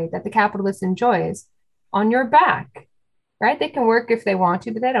enjoy, that the capitalist enjoys on your back, right? They can work if they want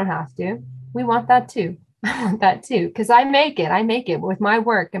to, but they don't have to. We want that too. I want that too, because I make it with my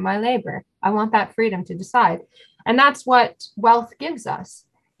work and my labor. I want that freedom to decide. And that's what wealth gives us.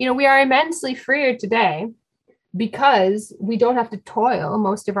 We are immensely freer today because we don't have to toil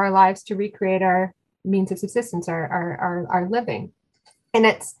most of our lives to recreate our means of subsistence, our living. And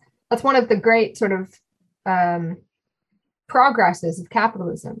that's one of the great sort of progresses of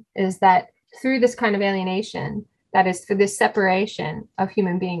capitalism, is that through this kind of alienation, that is for this separation of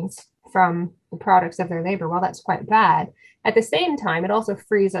human beings from the products of their labor, while that's quite bad, at the same time, it also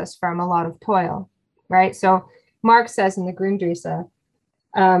frees us from a lot of toil, right? So Marx says in the Grundrisse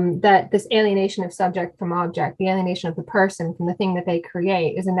that this alienation of subject from object, the alienation of the person from the thing that they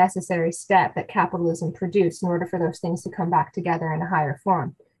create, is a necessary step that capitalism produced in order for those things to come back together in a higher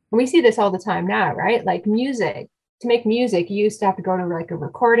form. And we see this all the time now, right? Like music. To make music, you used to have to go to like a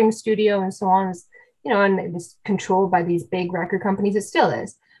recording studio and so on, and it was controlled by these big record companies. It still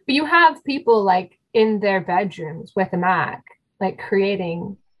is. But you have people like in their bedrooms with a Mac, like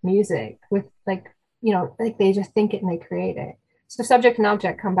creating music with like they just think it and they create it. So subject and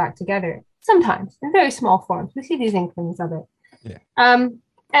object come back together sometimes in very small forms. We see these inklings of it. Yeah.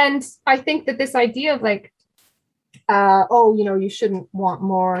 And I think that this idea of like, you shouldn't want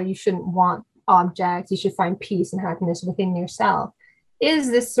more, you shouldn't want objects, you should find peace and happiness within yourself, is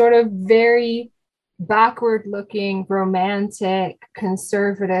this sort of very backward looking, romantic,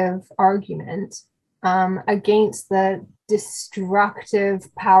 conservative argument against the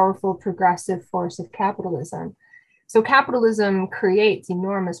destructive, powerful, progressive force of capitalism. So capitalism creates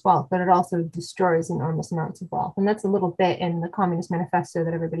enormous wealth, but it also destroys enormous amounts of wealth. And that's a little bit in the Communist Manifesto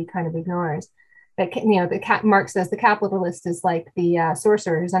that everybody kind of ignores. That, Marx says the capitalist is like the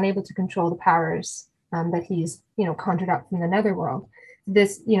sorcerer who's unable to control the powers that he's, conjured up from the netherworld.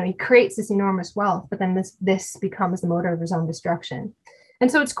 This, he creates this enormous wealth, but then this becomes the motor of his own destruction. And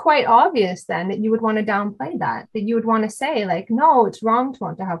so it's quite obvious then that you would want to downplay that you would want to say like, no, it's wrong to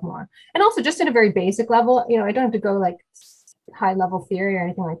want to have more. And also just at a very basic level, I don't have to go like high level theory or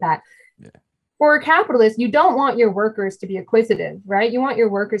anything like that. Yeah. For a capitalist, you don't want your workers to be acquisitive, right? You want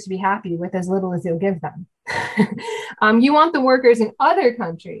your workers to be happy with as little as you'll give them. You want the workers in other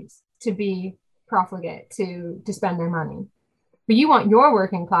countries to be profligate, to spend their money. But you want your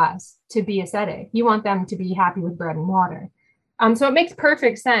working class to be ascetic. You want them to be happy with bread and water. So it makes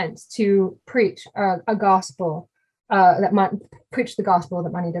perfect sense to preach a gospel preach the gospel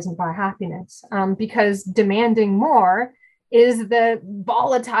that money doesn't buy happiness, because demanding more is the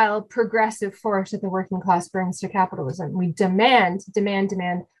volatile, progressive force that the working class brings to capitalism. We demand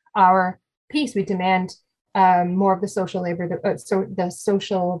our peace. We demand more of the social labor, the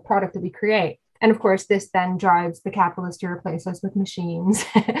social product that we create. And of course, this then drives the capitalist to replace us with machines.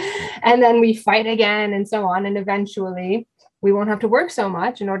 And then we fight again and so on. And eventually, we won't have to work so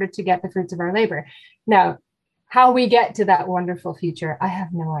much in order to get the fruits of our labor. Now, how we get to that wonderful future, I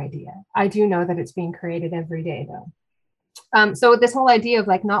have no idea. I do know that it's being created every day, though. So this whole idea of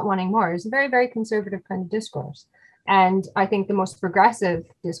like not wanting more is a very, very conservative kind of discourse. And I think the most progressive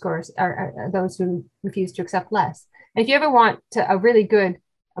discourse are those who refuse to accept less. And if you ever want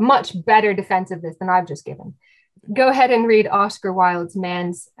a much better defense of this than I've just given, go ahead and read Oscar Wilde's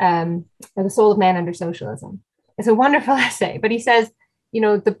The Soul of Man Under Socialism. It's a wonderful essay, but he says,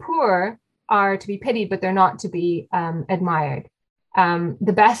 the poor are to be pitied, but they're not to be admired.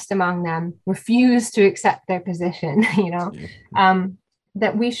 The best among them refuse to accept their position,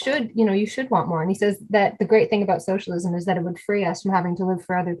 that we should, you should want more. And he says that the great thing about socialism is that it would free us from having to live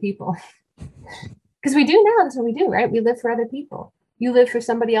for other people. Because we do now, that's what we do, right? We live for other people. You live for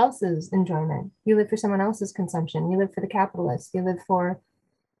somebody else's enjoyment. You live for someone else's consumption. You live for the capitalists.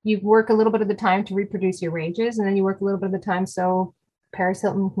 You work a little bit of the time to reproduce your wages, and then you work a little bit of the time so Paris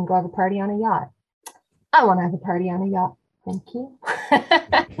Hilton can go have a party on a yacht. I want to have a party on a yacht. Thank you.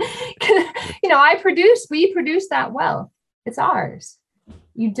 We produce that wealth. It's ours.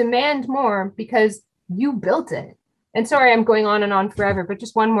 You demand more because you built it. And sorry, I'm going on and on forever, but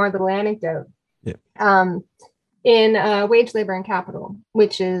just one more little anecdote. Yeah. In Wage, Labor, and Capital,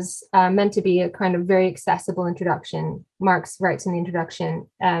 which is meant to be a kind of very accessible introduction, Marx writes in the introduction,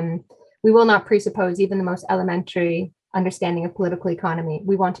 we will not presuppose even the most elementary understanding of political economy.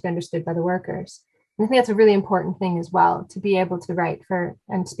 We want to be understood by the workers. And I think that's a really important thing as well, to be able to write for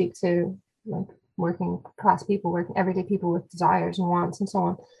and speak to like working class people, everyday people with desires and wants and so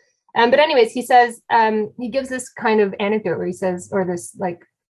on. But anyways, he says, he gives this kind of anecdote where he says, or this like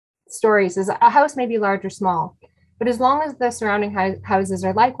story, says, a house may be large or small, but as long as the surrounding houses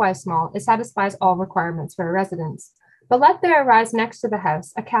are likewise small, it satisfies all requirements for a residence. But let there arise next to the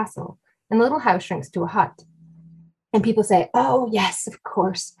house a castle, and the little house shrinks to a hut. And people say, oh, yes, of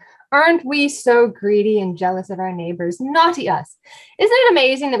course. Aren't we so greedy and jealous of our neighbors? Naughty us. Isn't it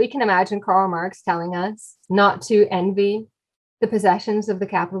amazing that we can imagine Karl Marx telling us not to envy the possessions of the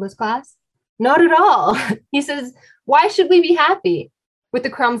capitalist class? Not at all. He says, why should we be happy with the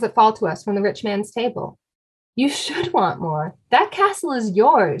crumbs that fall to us from the rich man's table? You should want more. That castle is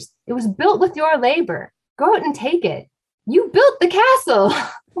yours. It was built with your labor. Go out and take it. You built the castle.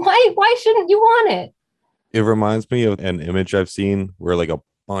 Why shouldn't you want it? It reminds me of an image I've seen where like a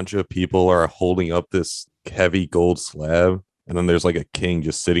bunch of people are holding up this heavy gold slab, and then there's like a king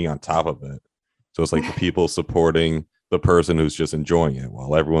just sitting on top of it. So it's like the people supporting the person who's just enjoying it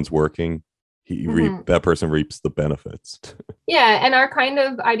while everyone's working. That person reaps the benefits. Yeah, and our kind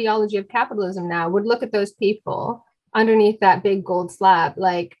of ideology of capitalism now would look at those people underneath that big gold slab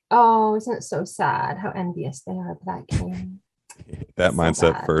like, oh, isn't it so sad how envious they are of that king? That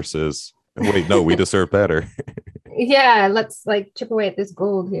mindset versus, wait, no, we deserve better. Yeah, let's like chip away at this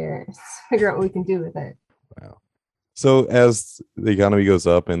gold here, figure out what we can do with it. Wow. So as the economy goes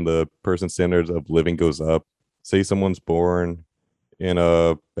up and the person's standards of living goes up, say someone's born in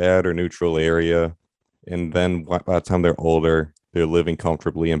a bad or neutral area, and then by the time they're older, they're living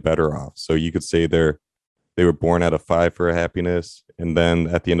comfortably and better off. So you could say they were born at a 5 for happiness, and then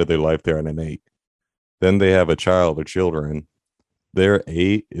at the end of their life, they're at an 8. Then they have a child or children. Their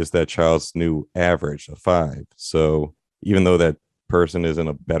 8 is that child's new average of 5. So even though that person is in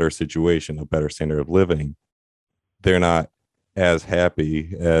a better situation, a better standard of living, they're not as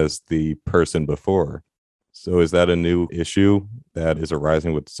happy as the person before. So is that a new issue that is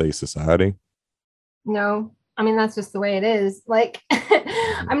arising with, say, society? No, I mean, that's just the way it is. Like,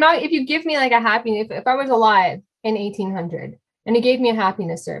 if you give me like a happiness, if I was alive in 1800 and you gave me a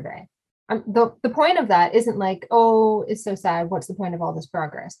happiness survey, the point of that isn't like, oh, it's so sad. What's the point of all this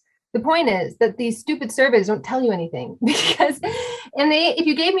progress? The point is that these stupid surveys don't tell you anything, because if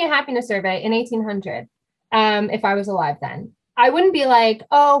you gave me a happiness survey in 1800, if I was alive then, I wouldn't be like,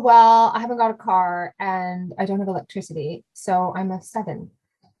 oh, well, I haven't got a car and I don't have electricity, so I'm a 7.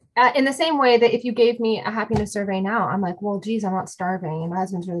 In the same way that if you gave me a happiness survey now, I'm like, well, geez, I'm not starving and my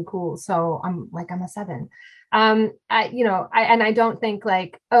husband's really cool, so I'm a 7. I don't think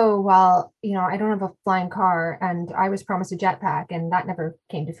like, oh, well, I don't have a flying car and I was promised a jetpack and that never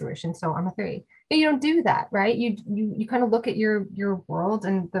came to fruition, so I'm a 3. But you don't do that, right? You kind of look at your world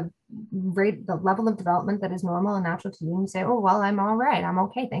and the level of development that is normal and natural to you, and you say, oh, well, I'm all right, I'm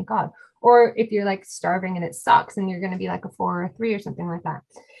okay, thank God. Or if you're like starving and it sucks, and you're going to be like a 4 or a 3 or something like that.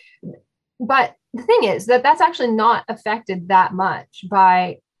 But the thing is that that's actually not affected that much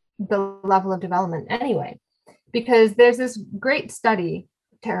by the level of development anyway, because there's this great study,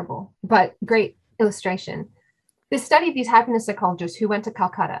 terrible, but great illustration. This study of these happiness psychologists who went to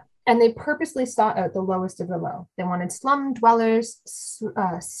Calcutta, and they purposely sought out the lowest of the low. They wanted slum dwellers,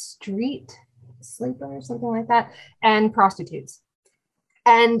 street sleepers, something like that, and prostitutes.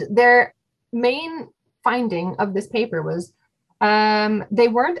 And their main finding of this paper was they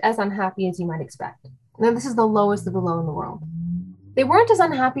weren't as unhappy as you might expect. Now, this is the lowest of the low in the world. They weren't as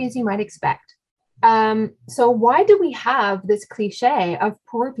unhappy as you might expect. So why do we have this cliche of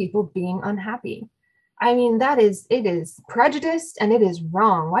poor people being unhappy? I mean, it is prejudiced and it is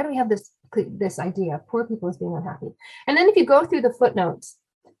wrong. Why do we have this idea of poor people as being unhappy? And then if you go through the footnotes,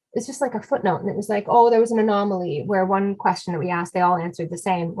 it's just like a footnote. And it was like, oh, there was an anomaly where one question that we asked, they all answered the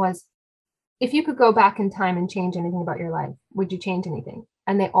same, was, if you could go back in time and change anything about your life, would you change anything?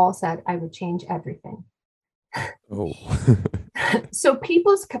 And they all said, I would change everything. Oh. So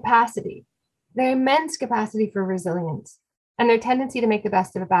people's capacity, their immense capacity for resilience, and their tendency to make the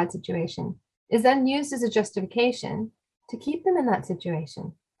best of a bad situation is then used as a justification to keep them in that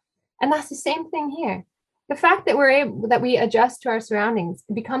situation. And that's the same thing here. The fact that we adjust to our surroundings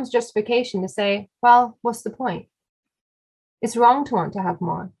becomes justification to say, well, what's the point? It's wrong to want to have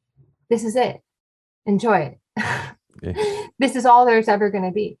more. This is it. Enjoy it. Yeah. This is all there's ever going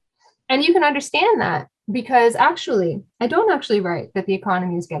to be. And you can understand that because actually, I don't actually write that the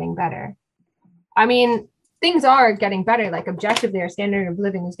economy is getting better. I mean, things are getting better, like objectively, our standard of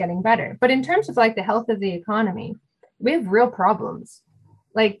living is getting better. But in terms of like the health of the economy, we have real problems.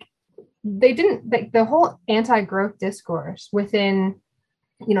 Like the whole anti-growth discourse within,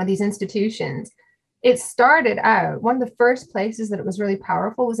 these institutions, it started out, one of the first places that it was really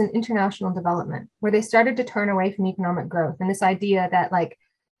powerful was in international development, where they started to turn away from economic growth and this idea that like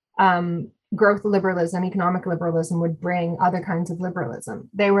growth liberalism, economic liberalism would bring other kinds of liberalism.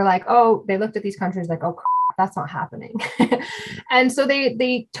 They were like, they looked at these countries like, oh, that's not happening. And so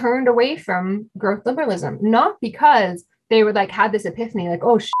they turned away from growth liberalism, not because they were like, had this epiphany, like,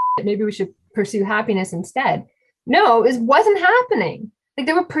 oh, maybe we should pursue happiness instead. No, it wasn't happening. Like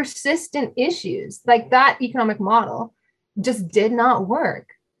there were persistent issues, like that economic model just did not work,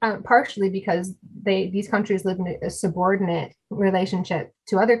 partially because these countries live in a subordinate relationship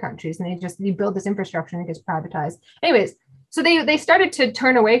to other countries, and you build this infrastructure and it gets privatized. Anyways, so they started to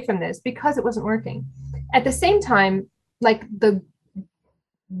turn away from this because it wasn't working. At the same time, like the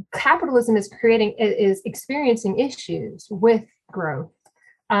capitalism is experiencing issues with growth.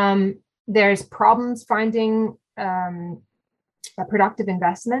 There's problems finding a productive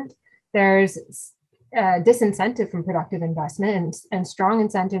investment. There's disincentive from productive investment and strong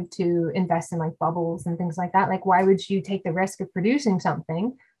incentive to invest in like bubbles and things like that. Like, why would you take the risk of producing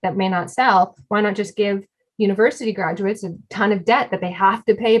something that may not sell? Why not just give university graduates a ton of debt that they have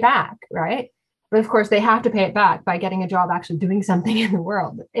to pay back, right? But of course, they have to pay it back by getting a job actually doing something in the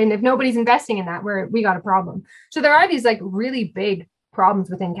world. And if nobody's investing in that, we got a problem. So there are these like really big problems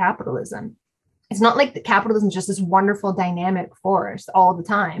within capitalism. It's not like the capitalism is just this wonderful dynamic force all the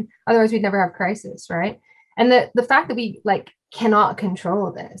time. Otherwise, we'd never have crisis, right? And the fact that we like cannot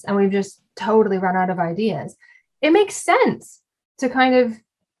control this and we've just totally run out of ideas, it makes sense to kind of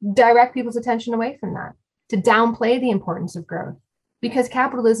direct people's attention away from that, to downplay the importance of growth, because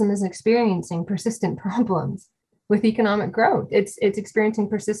capitalism is experiencing persistent problems with economic growth. It's experiencing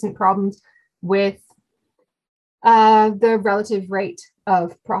persistent problems with the relative rate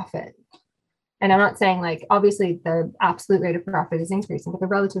of profit. And I'm not saying like, obviously the absolute rate of profit is increasing, but the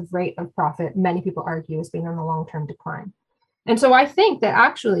relative rate of profit, many people argue, is being on the long-term decline. And so I think that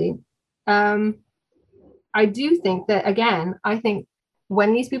actually, I do think that, again, I think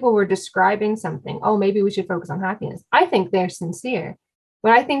when these people were describing something, oh, maybe we should focus on happiness, I think they're sincere.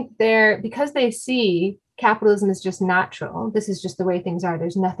 But I think because they see capitalism is just natural, this is just the way things are,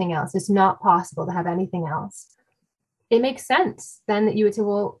 there's nothing else, it's not possible to have anything else. It makes sense then that you would say,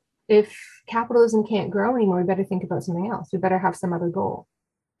 well, if capitalism can't grow anymore, we better think about something else. We better have some other goal.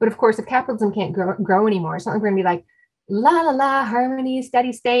 But of course, if capitalism can't grow anymore, it's not like we're going to be like, la, la, la, harmony,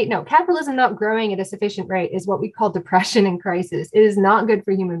 steady state. No, capitalism not growing at a sufficient rate is what we call depression and crisis. It is not good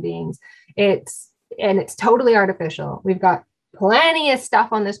for human beings. It's totally artificial. We've got plenty of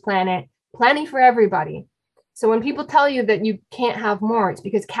stuff on this planet, plenty for everybody. So when people tell you that you can't have more, it's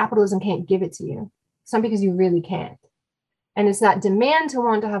because capitalism can't give it to you. It's not because you really can't. And it's that demand to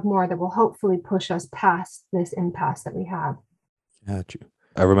want to have more that will hopefully push us past this impasse that we have. Got you.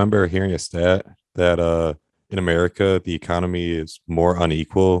 I remember hearing a stat that in America, the economy is more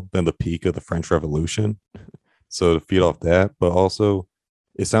unequal than the peak of the French Revolution. So to feed off that, but also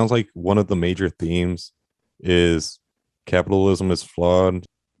it sounds like one of the major themes is capitalism is flawed.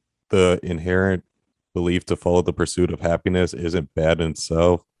 The inherent belief to follow the pursuit of happiness isn't bad in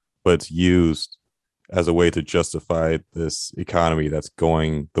itself, but it's used as a way to justify this economy that's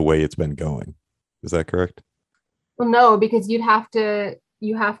going the way it's been going. Is that correct? Well, no, because you have to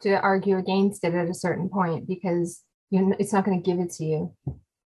argue against it at a certain point, because it's not going to give it to you,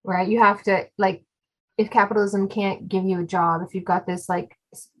 right? You have to, like, if capitalism can't give you a job, if you've got this like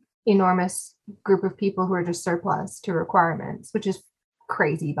enormous group of people who are just surplus to requirements, which is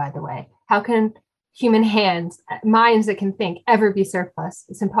crazy, by the way. How can human minds that can think, ever be surplus?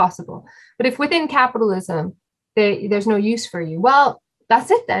 It's impossible. But if within capitalism, there's no use for you, well, that's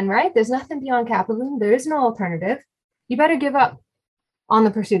it then, right? There's nothing beyond capitalism. There is no alternative. You better give up on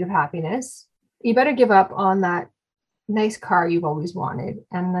the pursuit of happiness. You better give up on that nice car you've always wanted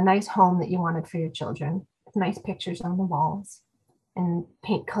and the nice home that you wanted for your children, with nice pictures on the walls and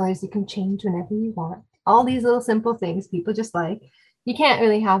paint colors you can change whenever you want. All these little simple things people just like. You can't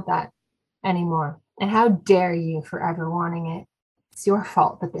really have that anymore. And how dare you for ever wanting it? It's your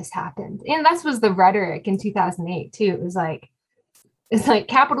fault that this happened. And that was the rhetoric in 2008 too. It's like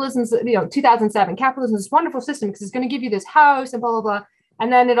capitalism's, 2007, capitalism is this wonderful system because it's going to give you this house and blah, blah, blah.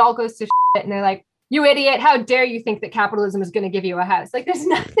 And then it all goes to shit. And they're like, you idiot, how dare you think that capitalism is going to give you a house? Like, there's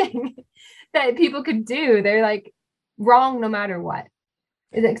nothing that people could do. They're like wrong no matter what.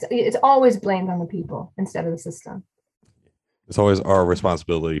 It's always blamed on the people instead of the system. It's always our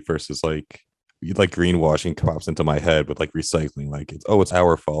responsibility versus like greenwashing pops into my head with like recycling. Like, it's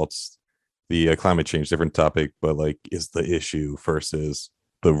our fault. The climate change, different topic, but like, is the issue versus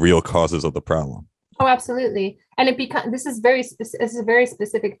the real causes of the problem. Oh, absolutely. And this is a very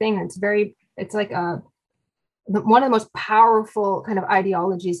specific thing. It's like one of the most powerful kind of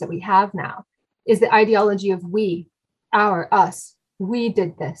ideologies that we have now is the ideology of we, us, we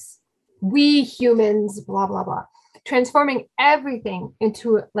did this, we humans, blah, blah, blah, transforming everything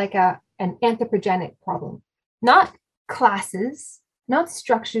into like an anthropogenic problem, not classes, not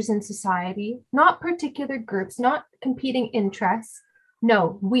structures in society, not particular groups, not competing interests.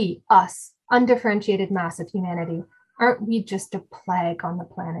 No, we, us, undifferentiated mass of humanity. Aren't we just a plague on the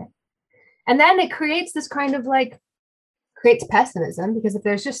planet? And then it creates this kind of creates pessimism, because if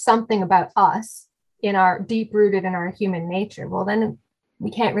there's just something about us deep rooted in our human nature, well, then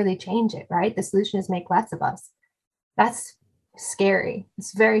we can't really change it, right? The solution is make less of us. That's scary.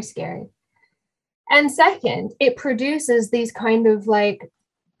 It's very scary. And second, it produces these kind of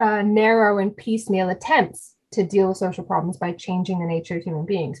narrow and piecemeal attempts to deal with social problems by changing the nature of human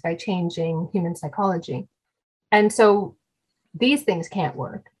beings, by changing human psychology. And so these things can't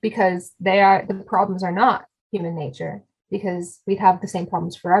work because the problems are not human nature, because we'd have the same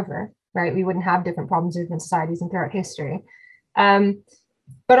problems forever, right? We wouldn't have different problems in different societies and throughout history.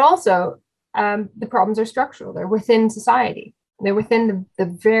 But also the problems are structural. They're within society. They're within the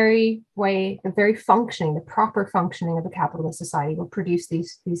very functioning, the proper functioning of a capitalist society will produce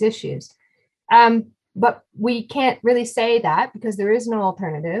these issues. But we can't really say that because there is no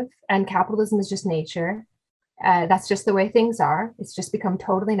alternative, and capitalism is just nature. That's just the way things are. It's just become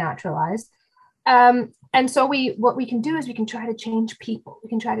totally naturalized. And so what we can do is we can try to change people. We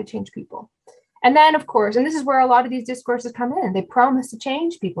can try to change people. And then, of course, and this is where a lot of these discourses come in, they promise to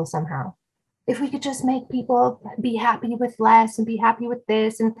change people somehow. If we could just make people be happy with less and be happy with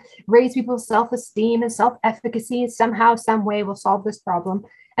this and raise people's self-esteem and self-efficacy, somehow, some way we'll solve this problem.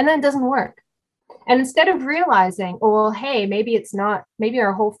 And then it doesn't work. And instead of realizing, oh, well, hey, maybe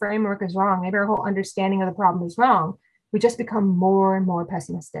our whole framework is wrong, maybe our whole understanding of the problem is wrong, we just become more and more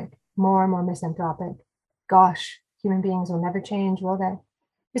pessimistic, more and more misanthropic. Gosh, human beings will never change, will they?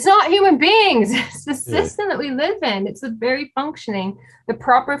 It's not human beings. It's the system that we live in. It's the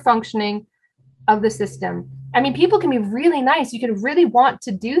proper functioning of the system. I mean, people can be really nice. You can really want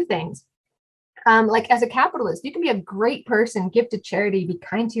to do things. Like as a capitalist, you can be a great person, give to charity, be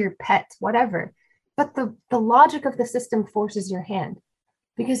kind to your pets, whatever. But the logic of the system forces your hand.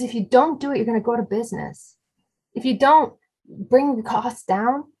 Because if you don't do it, you're going to go to business. If you don't bring the costs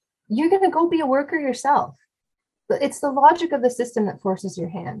down, you're going to go be a worker yourself. But it's the logic of the system that forces your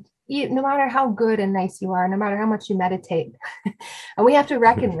hand. No matter how good and nice you are, no matter how much you meditate. And we have to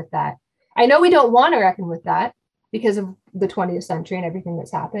reckon with that. I know we don't want to reckon with that because of the 20th century and everything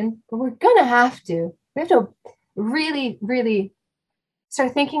that's happened, but we're going to have to. We have to really, really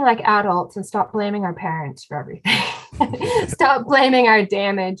start thinking like adults and stop blaming our parents for everything. Stop blaming our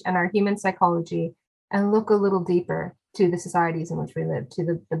damage and our human psychology and look a little deeper to the societies in which we live, to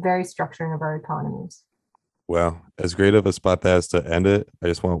the very structuring of our economies. Well, as great of a spot that is to end it, I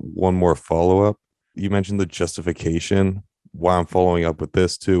just want one more follow-up. You mentioned the justification. Why I'm following up with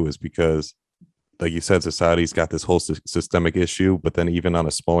this too is because, like you said, society's got this whole systemic issue, but then even on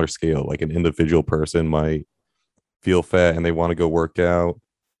a smaller scale, like an individual person might feel fat and they want to go work out,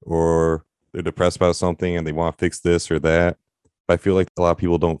 or they're depressed about something and they want to fix this or that. But I feel like a lot of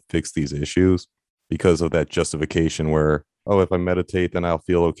people don't fix these issues because of that justification where, oh, if I meditate, then I'll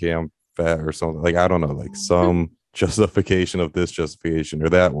feel okay, I'm fat or something. Like, I don't know, like some justification of this justification or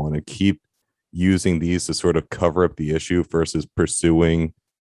that one, and keep using these to sort of cover up the issue versus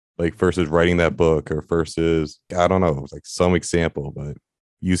versus writing that book, or versus, I don't know, like some example, but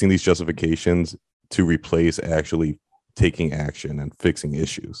using these justifications to replace actually taking action and fixing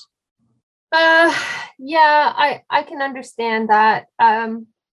issues. Yeah, I can understand that. I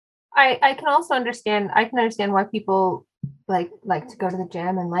can also understand why people like to go to the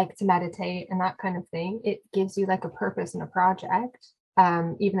gym and like to meditate and that kind of thing. It gives you like a purpose and a project.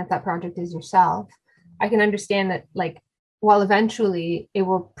 Even if that project is yourself. I can understand that, like, while eventually it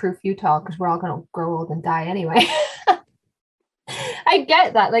will prove futile because we're all going to grow old and die anyway. I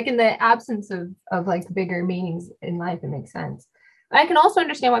get that. Like in the absence of like bigger meanings in life, it makes sense. I can also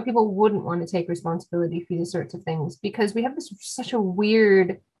understand why people wouldn't want to take responsibility for these sorts of things, because we have this such a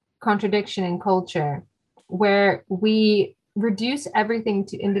weird contradiction in culture where we reduce everything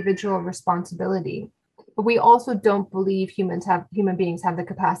to individual responsibility, but we also don't believe human beings have the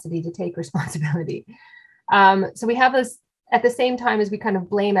capacity to take responsibility. So we have this, at the same time as we kind of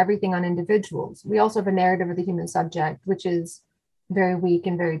blame everything on individuals, we also have a narrative of the human subject, which is very weak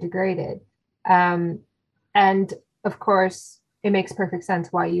and very degraded. And of course, it makes perfect sense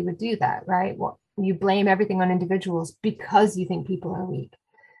why you would do that, right? Well, you blame everything on individuals because you think people are weak.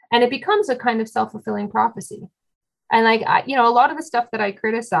 And it becomes a kind of self-fulfilling prophecy. And like, a lot of the stuff that I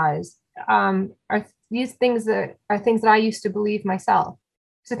criticize are these things that I used to believe myself.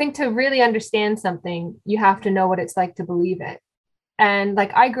 So I think to really understand something, you have to know what it's like to believe it. And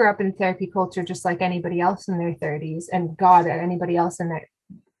like, I grew up in therapy culture, just like anybody else in their 30s, and God, anybody else in their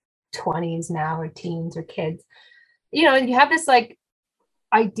 20s now, or teens or kids, and you have this like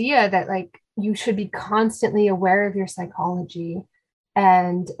idea that like you should be constantly aware of your psychology.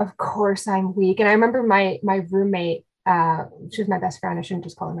 And of course I'm weak. And I remember my roommate, she was my best friend. I shouldn't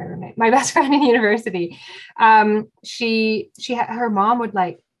just call her my roommate. My best friend in university. Her mom would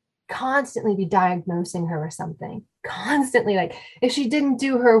like constantly be diagnosing her or something. Constantly, like if she didn't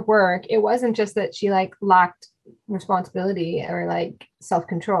do her work, it wasn't just that she like lacked responsibility or like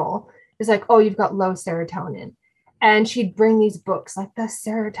self-control. It's like, oh, you've got low serotonin. And she'd bring these books like the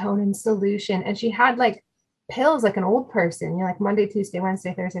serotonin solution. And she had like pills like an old person, like Monday, Tuesday,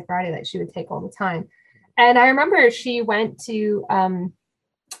 Wednesday, Thursday, Friday, that she would take all the time. And I remember she went to the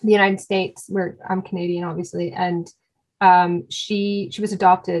United States, where I'm Canadian, obviously. And she was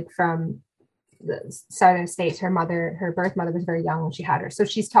adopted from the southern states. Her birth mother was very young when she had her. So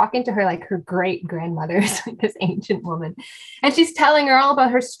she's talking to her like her great grandmother, like this ancient woman. And she's telling her all about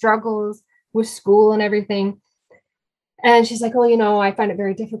her struggles with school and everything. And she's like, oh, I find it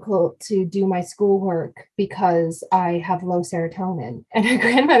very difficult to do my schoolwork because I have low serotonin. And her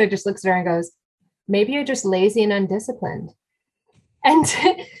grandmother just looks at her and goes, maybe you're just lazy and undisciplined. And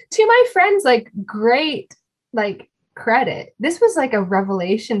to my friend's like great like credit, this was like a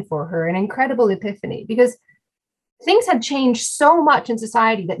revelation for her, an incredible epiphany, because things had changed so much in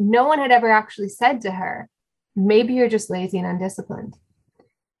society that no one had ever actually said to her, maybe you're just lazy and undisciplined.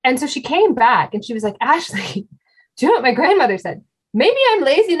 And so she came back and she was like, Ashley, do you know what my grandmother said? Maybe I'm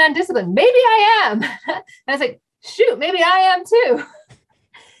lazy and undisciplined. Maybe I am. And I was like, shoot, maybe I am too.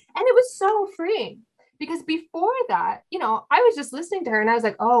 And it was so freeing, because before that, I was just listening to her and I was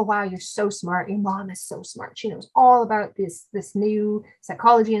like, oh, wow, you're so smart. Your mom is so smart. She knows all about this new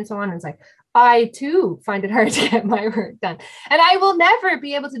psychology and so on. And it's like, I too find it hard to get my work done. And I will never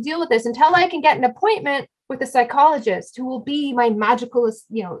be able to deal with this until I can get an appointment with a psychologist who will be my magical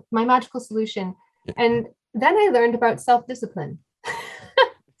solution. And then I learned about self-discipline,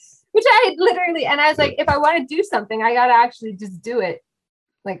 which I literally, and I was like, if I want to do something, I got to actually just do it.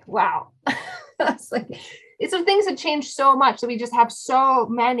 Like, wow. It's like, so things have changed so much. So we just have so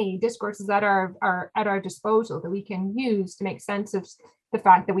many discourses that are at our disposal that we can use to make sense of the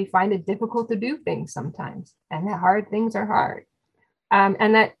fact that we find it difficult to do things sometimes, and that hard things are hard.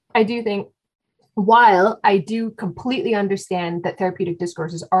 And that I do think, while I do completely understand that therapeutic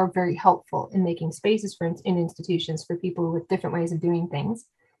discourses are very helpful in making spaces in institutions for people with different ways of doing things.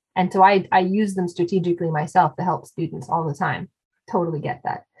 And so I use them strategically myself to help students all the time. Totally get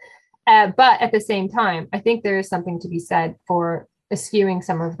that. But at the same time, I think there is something to be said for eschewing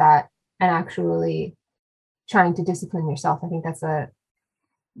some of that and actually trying to discipline yourself. I think that's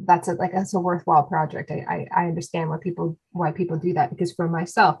a worthwhile project. I understand why people do that, because for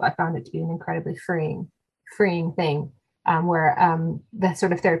myself, I found it to be an incredibly freeing thing, where the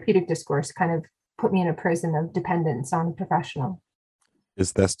sort of therapeutic discourse kind of put me in a prison of dependence on a professional.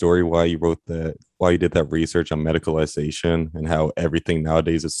 Is that story why you did that research on medicalization and how everything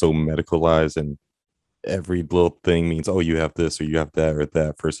nowadays is so medicalized and every little thing means, oh, you have this or you have that or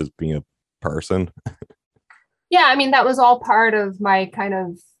that, versus being a person? Yeah, I mean, that was all part of my kind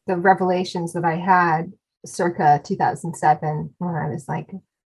of the revelations that I had circa 2007 when I was like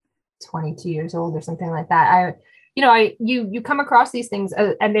 22 years old or something like that. You come across these things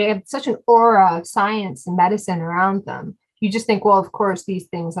and they have such an aura of science and medicine around them. You just think, well, of course, these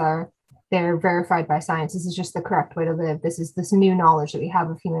things they're verified by science. This is just the correct way to live. This is this new knowledge that we have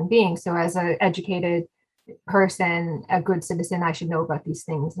of human beings. So as an educated person, a good citizen, I should know about these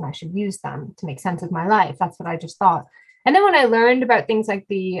things and I should use them to make sense of my life. That's what I just thought. And then when I learned about things like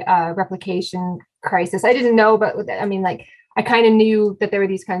the replication crisis, I didn't know, but I kind of knew that there were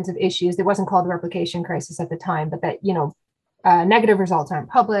these kinds of issues. It wasn't called the replication crisis at the time, but that, negative results aren't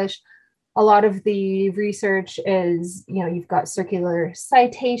published. A lot of the research is, you've got circular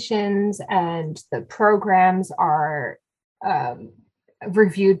citations, and the programs are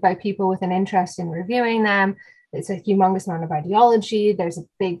reviewed by people with an interest in reviewing them. It's a humongous amount of ideology. There's a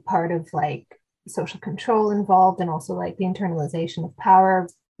big part of like social control involved, and also like the internalization of power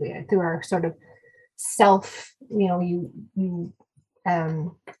through our sort of self. You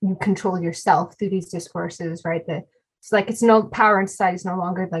control yourself through these discourses, right? It's no power in society is no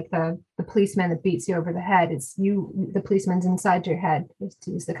longer like the policeman that beats you over the head. It's you, the policeman's inside your head.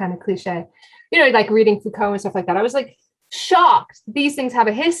 It's the kind of cliche, like reading Foucault and stuff like that. I was like shocked these things have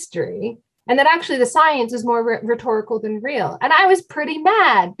a history, and that actually the science is more rhetorical than real. And I was pretty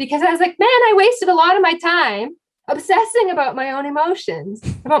mad because I was like, man, I wasted a lot of my time obsessing about my own emotions,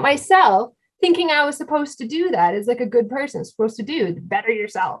 about myself, thinking I was supposed to do that as like a good person supposed to do, better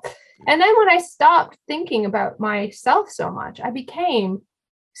yourself. And then when I stopped thinking about myself so much, I became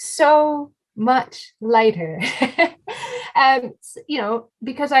so much lighter. And,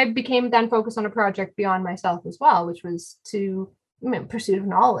 because I became then focused on a project beyond myself as well, which was pursuit of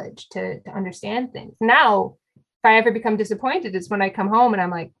knowledge, to understand things. Now, if I ever become disappointed, it's when I come home and I'm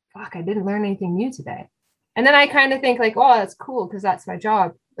like, fuck, I didn't learn anything new today. And then I kind of think like, oh, that's cool, because that's my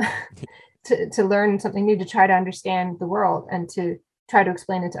job. to learn something new, to try to understand the world and to try to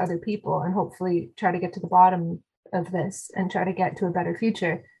explain it to other people, and hopefully try to get to the bottom of this and try to get to a better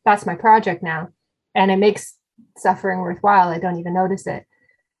future. That's my project now. And it makes suffering worthwhile. I don't even notice it.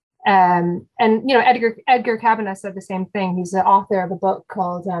 And Edgar Cavanaugh said the same thing. He's the author of a book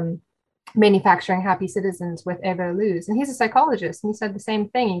called Manufacturing Happy Citizens with Eva Luz. And he's a psychologist. And he said the same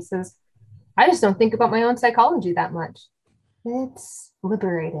thing. He says, I just don't think about my own psychology that much. It's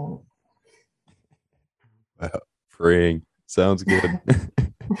liberating. Wow, freeing. Sounds good.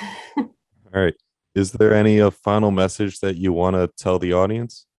 All right. Is there any final message that you want to tell the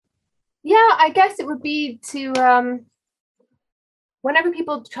audience? Yeah, I guess it would be to, whenever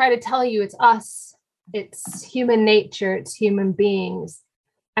people try to tell you it's us, it's human nature, it's human beings.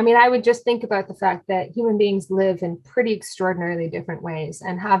 I mean, I would just think about the fact that human beings live in pretty extraordinarily different ways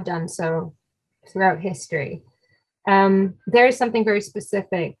and have done so throughout history. There is something very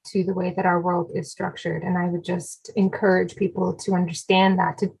specific to the way that our world is structured. And I would just encourage people to understand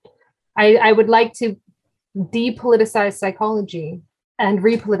that. I would like to depoliticize psychology and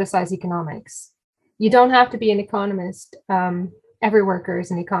repoliticize economics. You don't have to be an economist. Every worker is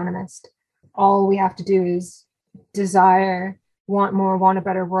an economist. All we have to do is desire, want more, want a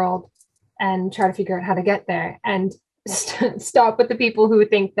better world, and try to figure out how to get there. And stop with the people who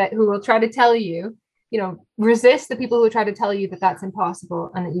will try to tell you, resist the people who try to tell you that that's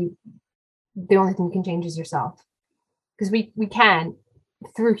impossible and that the only thing you can change is yourself. Because we can,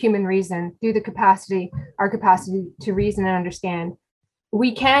 through human reason, through our capacity to reason and understand,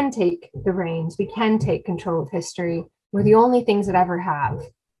 we can take the reins, we can take control of history. We're the only things that ever have.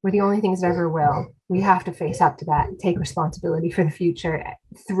 We're the only things that ever will. We have to face up to that and take responsibility for the future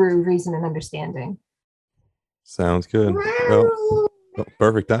through reason and understanding. Sounds good. Well,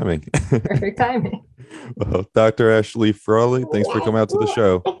 perfect timing. Perfect timing. Well, Dr. Ashley Frawley, thanks for coming out to the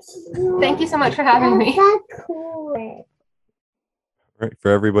show. Thank you so much for having me. All right,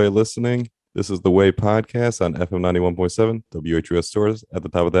 for everybody listening, this is The Way Podcast on FM 91.7, WHUS Stores at the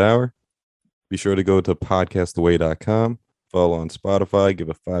top of the hour. Be sure to go to podcasttheway.com, follow on Spotify, give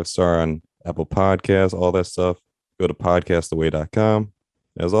a 5-star on Apple Podcasts, all that stuff. Go to podcasttheway.com.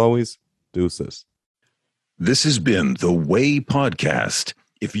 As always, deuces. This has been The Way Podcast.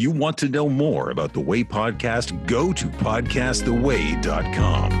 If you want to know more about The Way Podcast, go to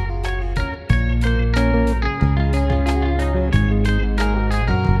podcasttheway.com.